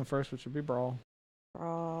grapple him first, which would be brawl.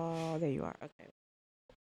 Oh, there you are. Okay.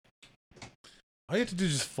 All you have to do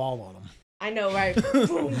is just fall on him. I know, right?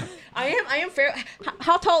 I am fair.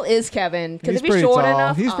 How tall is Kevin? Because He's if he's pretty short tall.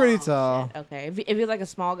 enough, He's pretty shit. tall. Okay, if he's like a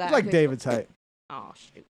small guy, He's I like could- David's height. Oh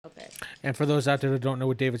shoot. Okay, And for those out there that don't know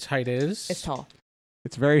what David's height is, it's tall.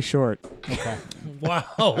 It's very short. Okay. Wow.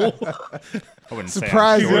 I wouldn't say I'm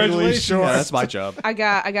Surprisingly sure. Congratulations. short. Yeah, that's my job. I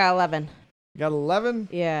got 11. You got 11.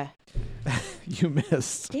 Yeah. You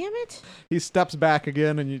missed. Damn it. He steps back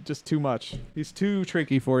again, and you just too much. He's too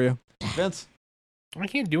tricky for you. Vince. I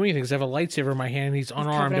can't do anything because I have a lightsaber in my hand. He's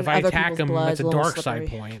unarmed. covered If in I other attack people's him, blood, that's a a little dark side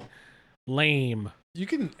slippery. point. Lame. You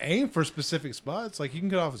can aim for specific spots. Like, you can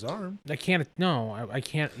cut off his arm. I can't. No, I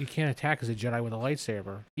can't. You can't attack as a Jedi with a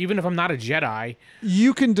lightsaber. Even if I'm not a Jedi.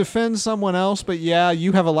 You can defend someone else, but yeah,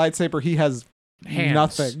 you have a lightsaber. He has Hands.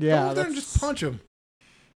 nothing. Go Yeah. over there and just punch him.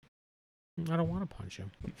 I don't want to punch him.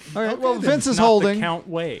 All right. Okay, Well, then. Vince is Not holding. the count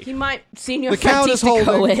way. He might senior The count is Francisco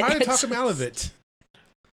holding. it. Try to talk him out of it.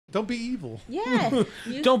 Don't be evil. Yeah.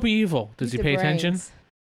 Don't be evil. Does use he your pay attention? brains.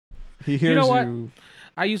 He hears know what? you.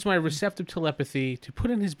 I use my receptive telepathy to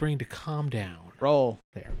put in his brain to calm down. Roll.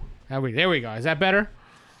 There we go. Is that better?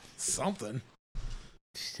 Something.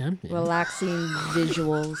 Something. Relaxing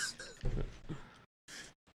visuals.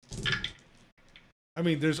 I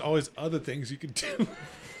mean, there's always other things you can do.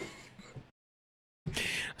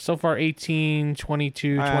 So far, 18,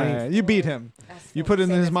 22, 20. You beat him. That's You what put it in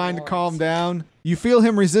save his it for mind to Lawrence. calm down. You feel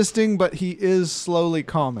him resisting, but he is slowly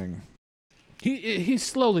calming. He's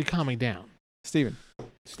slowly calming down. Steven.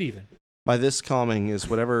 Steven. By this calming is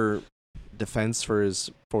whatever defense for his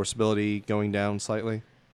force ability going down slightly.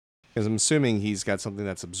 Because I'm assuming he's got something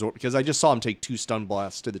that's absorbed. Because I just saw him take 2 stun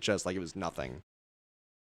blasts to the chest like it was nothing.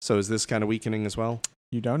 So is this kind of weakening as well?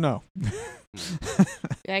 You don't know.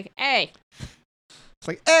 Like, hey, It's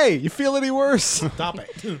like, hey, you feel any worse? Stop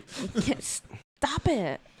it. stop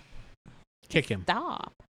it. Kick him.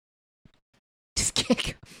 Stop. Just kick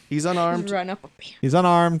him. He's Just unarmed. run up. He's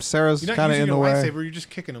unarmed. Sarah's You're not kind of using in the your way. lightsaber. You're just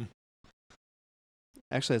kicking him.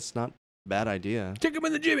 Actually, it's not a bad idea. Kick him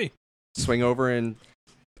in the jimmy. Swing over and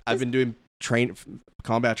I've been doing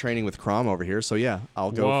combat training with Crom over here. So yeah,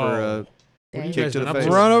 I'll go Whoa. for a What are you Dang. kick guys to the been up face.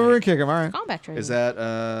 to? Run over and kick him. All right. Combat training. Is that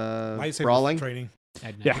Lightsaber brawling? training.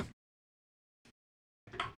 At night. Yeah.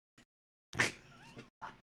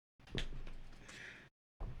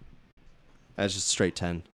 That's just straight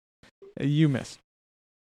 10. You missed.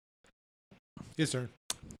 His turn.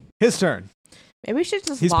 His turn. Maybe we should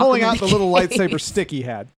just He's lock pulling him in out the little cage. lightsaber stick he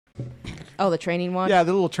had. Oh, the training one? Yeah,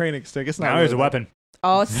 the little training stick. It's not. Now really he's a weapon.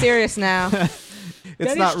 Oh, it's serious now.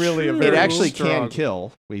 It's That not is really a true. very It actually strong. can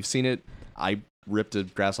kill. We've seen it. I ripped a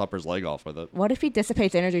grasshopper's leg off with it. What if he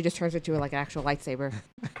dissipates energy and just turns into like an actual lightsaber?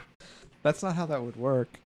 That's not how that would work.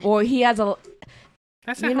 Or he has a,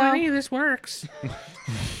 That's You not how know- any of this works.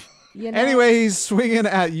 you know. Anyway, he's swinging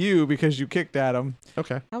at you because you kicked at him,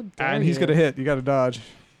 Okay. How dare and he's you. gonna hit. You got to dodge.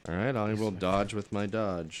 All right. I will dodge with my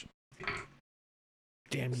dodge.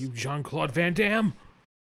 Damn you, Jean-Claude Van Damme.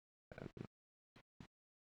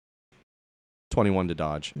 21 to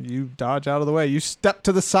dodge. You dodge out of the way. You step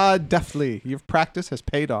to the side deftly. Your practice has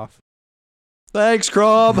paid off. Thanks,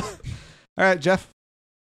 Crob. All right, Jeff.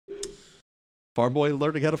 Farm boy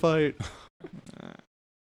learning how to fight.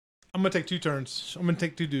 I'm gonna take 2 turns. I'm gonna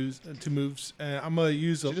take 2 moves. I'm gonna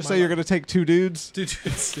use. Did you just say you're gonna take 2 dudes? 2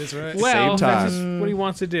 dudes. That's right. Well, time. that's just what he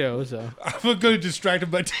wants to do, so I'm going to distract him,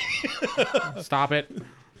 but stop it.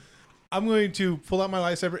 I'm going to pull out my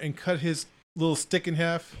lightsaber and cut his little stick in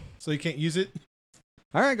half so he can't use it.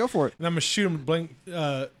 All right, go for it. And I'm gonna shoot him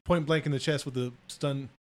point blank in the chest with the stun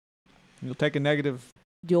You'll take a negative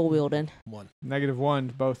Dual wielding. 1. -1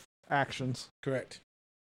 to both actions. Correct.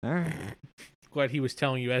 All right. Glad he was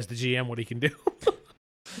telling you as the GM what he can do.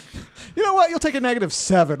 You know what? You'll take a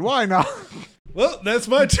 -7. Why not? Well, that's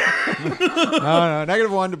my turn. No,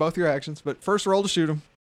 -1 to both your actions. But first roll to shoot him.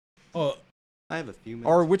 Oh, I have a few minutes.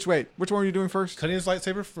 Or which one were you doing first? cutting his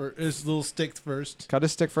lightsaber for his little stick first. Cut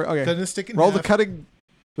his stick first. Okay. Cutting his stick in Roll half.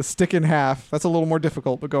 the stick in half. That's a little more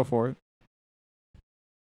difficult, but go for it.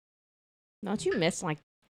 Don't you miss like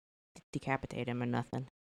decapitate him or nothing?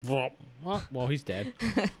 Well, he's dead.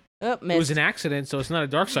 Oh, It was missed. an accident, so it's not a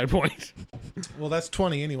dark side point. Well, that's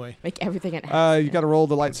 20 anyway. Make everything an You got to roll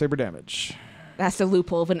the lightsaber damage. That's the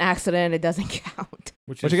loophole. Of an accident, it doesn't count.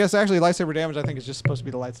 Which Which I is guess actually lightsaber damage, I think, is just supposed to be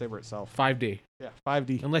the lightsaber itself. 5D. Yeah,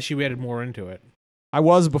 5D. Unless you added more into it. I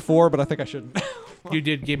was before, but I think I shouldn't. You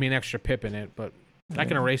did give me an extra pip in it, but I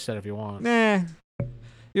can erase that if you want. Nah.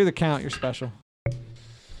 You're the count. You're special.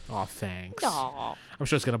 Oh, thanks. Aw. I'm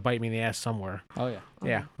sure it's going to bite me in the ass somewhere. Oh, yeah.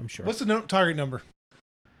 Yeah, I'm sure. What's the target number?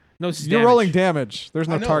 No, this is You're damage. rolling damage. There's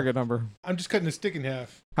no I know. target number. I'm just cutting the stick in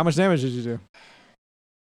half. How much damage did you do?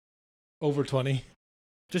 Over 20.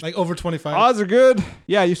 Just- Like over 25. Odds are good.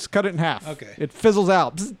 Yeah, you just cut it in half. Okay. It fizzles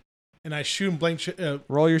out. Bzz. And I shoot him blank.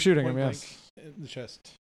 Roll your shooting him, point yes. blank in the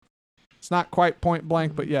chest. It's not quite point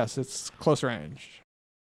blank, but yes, it's close range.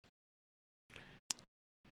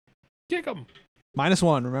 Kick him.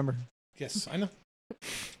 -1, remember? Yes, I know.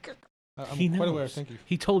 I'm He quite aware. knows. Thank you.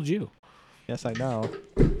 He told you. Yes, I know.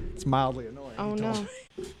 It's mildly annoying. Oh, he told no.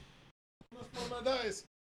 me. My dice.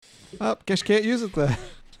 Oh, guess you can't use it then.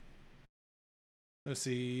 Let's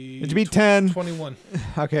see. Did you beat 10? 21.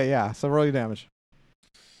 Okay, yeah. So roll your damage.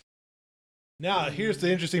 Now, here's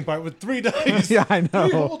the interesting part with 3 dice. Yeah, I 3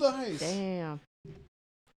 know. whole dice. Damn.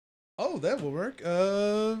 Oh, that will work.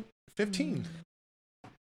 15.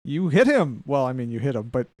 You hit him. Well, I mean, you hit him,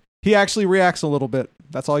 but he actually reacts a little bit.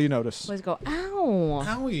 That's all you notice. Let's go. Ow.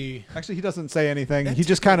 Howie. Actually, he doesn't say anything. That's He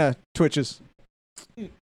just kind of twitches.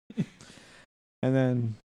 And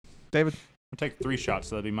then, David? I'll take 3 shots,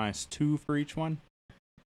 so that'd be -2 for each one.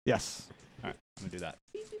 Yes. All right, I'm gonna do that.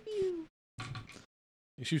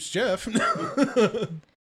 He shoots Jeff.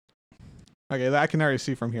 Okay, that I can already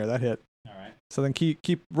see from here. That hit. All right. So then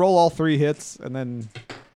keep roll all 3 hits, and then,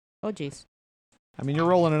 Oh, jeez. I mean, you're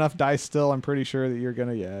rolling enough dice still. I'm pretty sure that you're going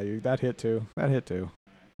to, that hit too. That hit too.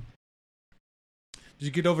 Did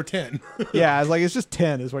you get over 10? Yeah, it's like, it's just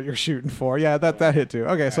 10 is what you're shooting for. Yeah, that hit too.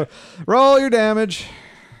 Okay, so roll your damage.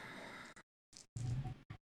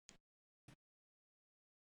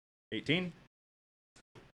 18.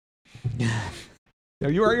 Yeah,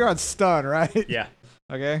 you're on stun, right? Yeah.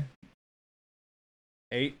 Okay.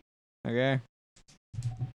 8. Okay.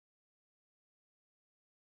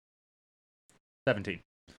 17.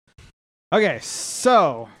 Okay,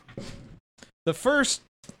 so the first,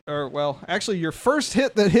 or well, actually your first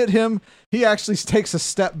hit that hit him, he actually takes a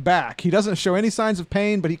step back. He doesn't show any signs of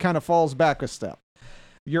pain, but he kind of falls back a step.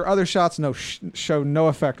 Your other shots show no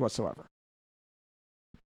effect whatsoever.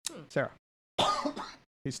 Sarah.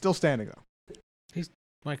 He's still standing though.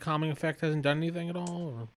 My calming effect hasn't done anything at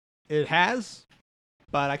all? Or? It has,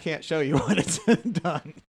 but I can't show you when it's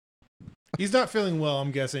done. He's not feeling well,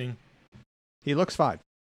 I'm guessing. He looks fine.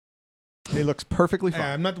 He looks perfectly fine.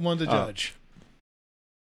 I'm not the one to judge.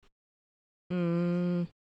 Hmm.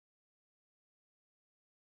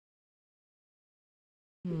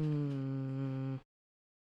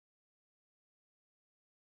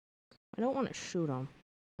 I don't want to shoot him.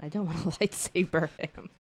 I don't want to lightsaber him.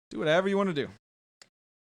 Do whatever you want to do.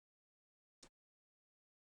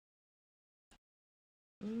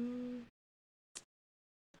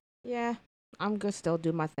 Yeah, I'm gonna still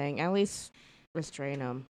do my thing. At least restrain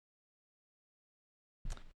him.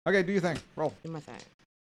 Okay, do your thing. Roll. Do my thing.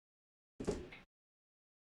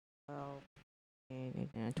 Oh,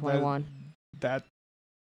 21. That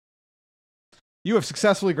you have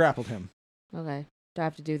successfully grappled him. Okay. Do I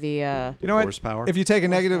have to do the You know what? Horsepower. If you take a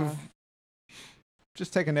negative, horsepower?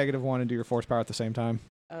 just take a -1 and do your force power at the same time.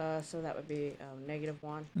 So that would be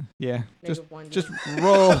 -1. Yeah, -1. just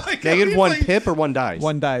roll Negative 1 pip or 1 dice?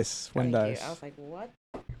 one dice. One Thank you. dice. I was like, what?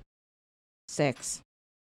 6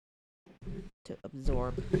 to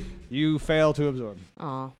absorb. You fail to absorb.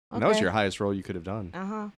 Oh, okay. And that was your highest roll you could have done.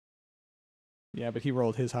 Uh-huh. Yeah, but he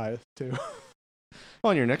rolled his highest too.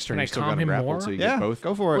 Well, on your next turn, Can I you still calm got him him grappled, more? so you Yeah, get both.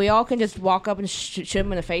 go for it. We all can just walk up and shoot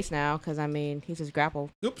him in the face now, because, I mean, he's just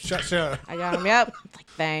grappled. Oops, shot. I got him. Yep. Like,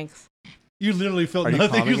 thanks. You literally felt Are you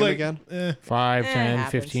nothing. calming You're him like, again? 5, Eh, 10,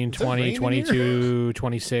 happens. 15, Is it 20, raining 22,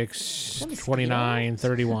 26, What is 29,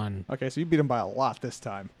 31. Okay, so you beat him by a lot this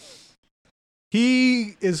time.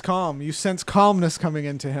 He is calm. You sense calmness coming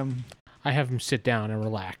into him. I have him sit down and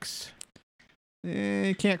relax.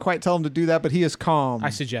 You can't quite tell him to do that, but he is calm. I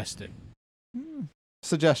suggest it.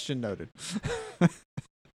 Suggestion noted.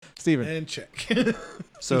 Steven. and check.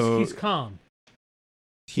 So he's calm.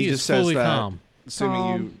 he He just is says fully that, calm.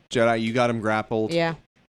 assuming you, Jedi, you got him grappled. Yeah.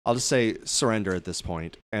 I'll just say surrender at this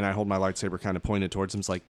point, and I hold my lightsaber kind of pointed towards him. It's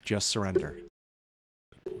like, just surrender.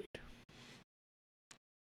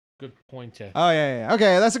 Good point. To Oh, yeah.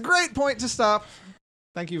 Okay, that's a great point to stop.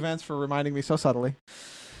 Thank you, Vince, for reminding me so subtly.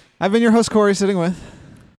 I've been your host, Corey, sitting with.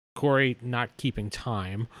 Corey not keeping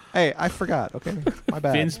time. Hey, I forgot. Okay, my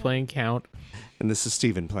bad. Vince playing count. And this is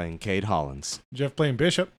Steven playing Cade Hollins. Jeff playing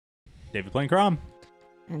Bishop. David playing Crom.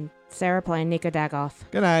 And Sarah playing Nico Dagoth.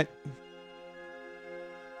 Good night.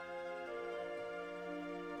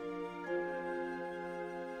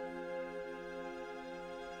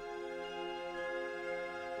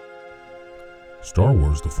 Star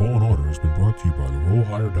Wars The Fallen Order has been brought to you by the Roll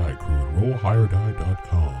Higher Die crew at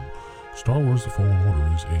rollhigherdie.com. Star Wars The Fallen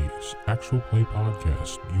Order is a actual play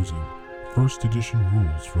podcast using first edition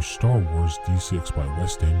rules for Star Wars D6 by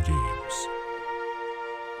West End Games.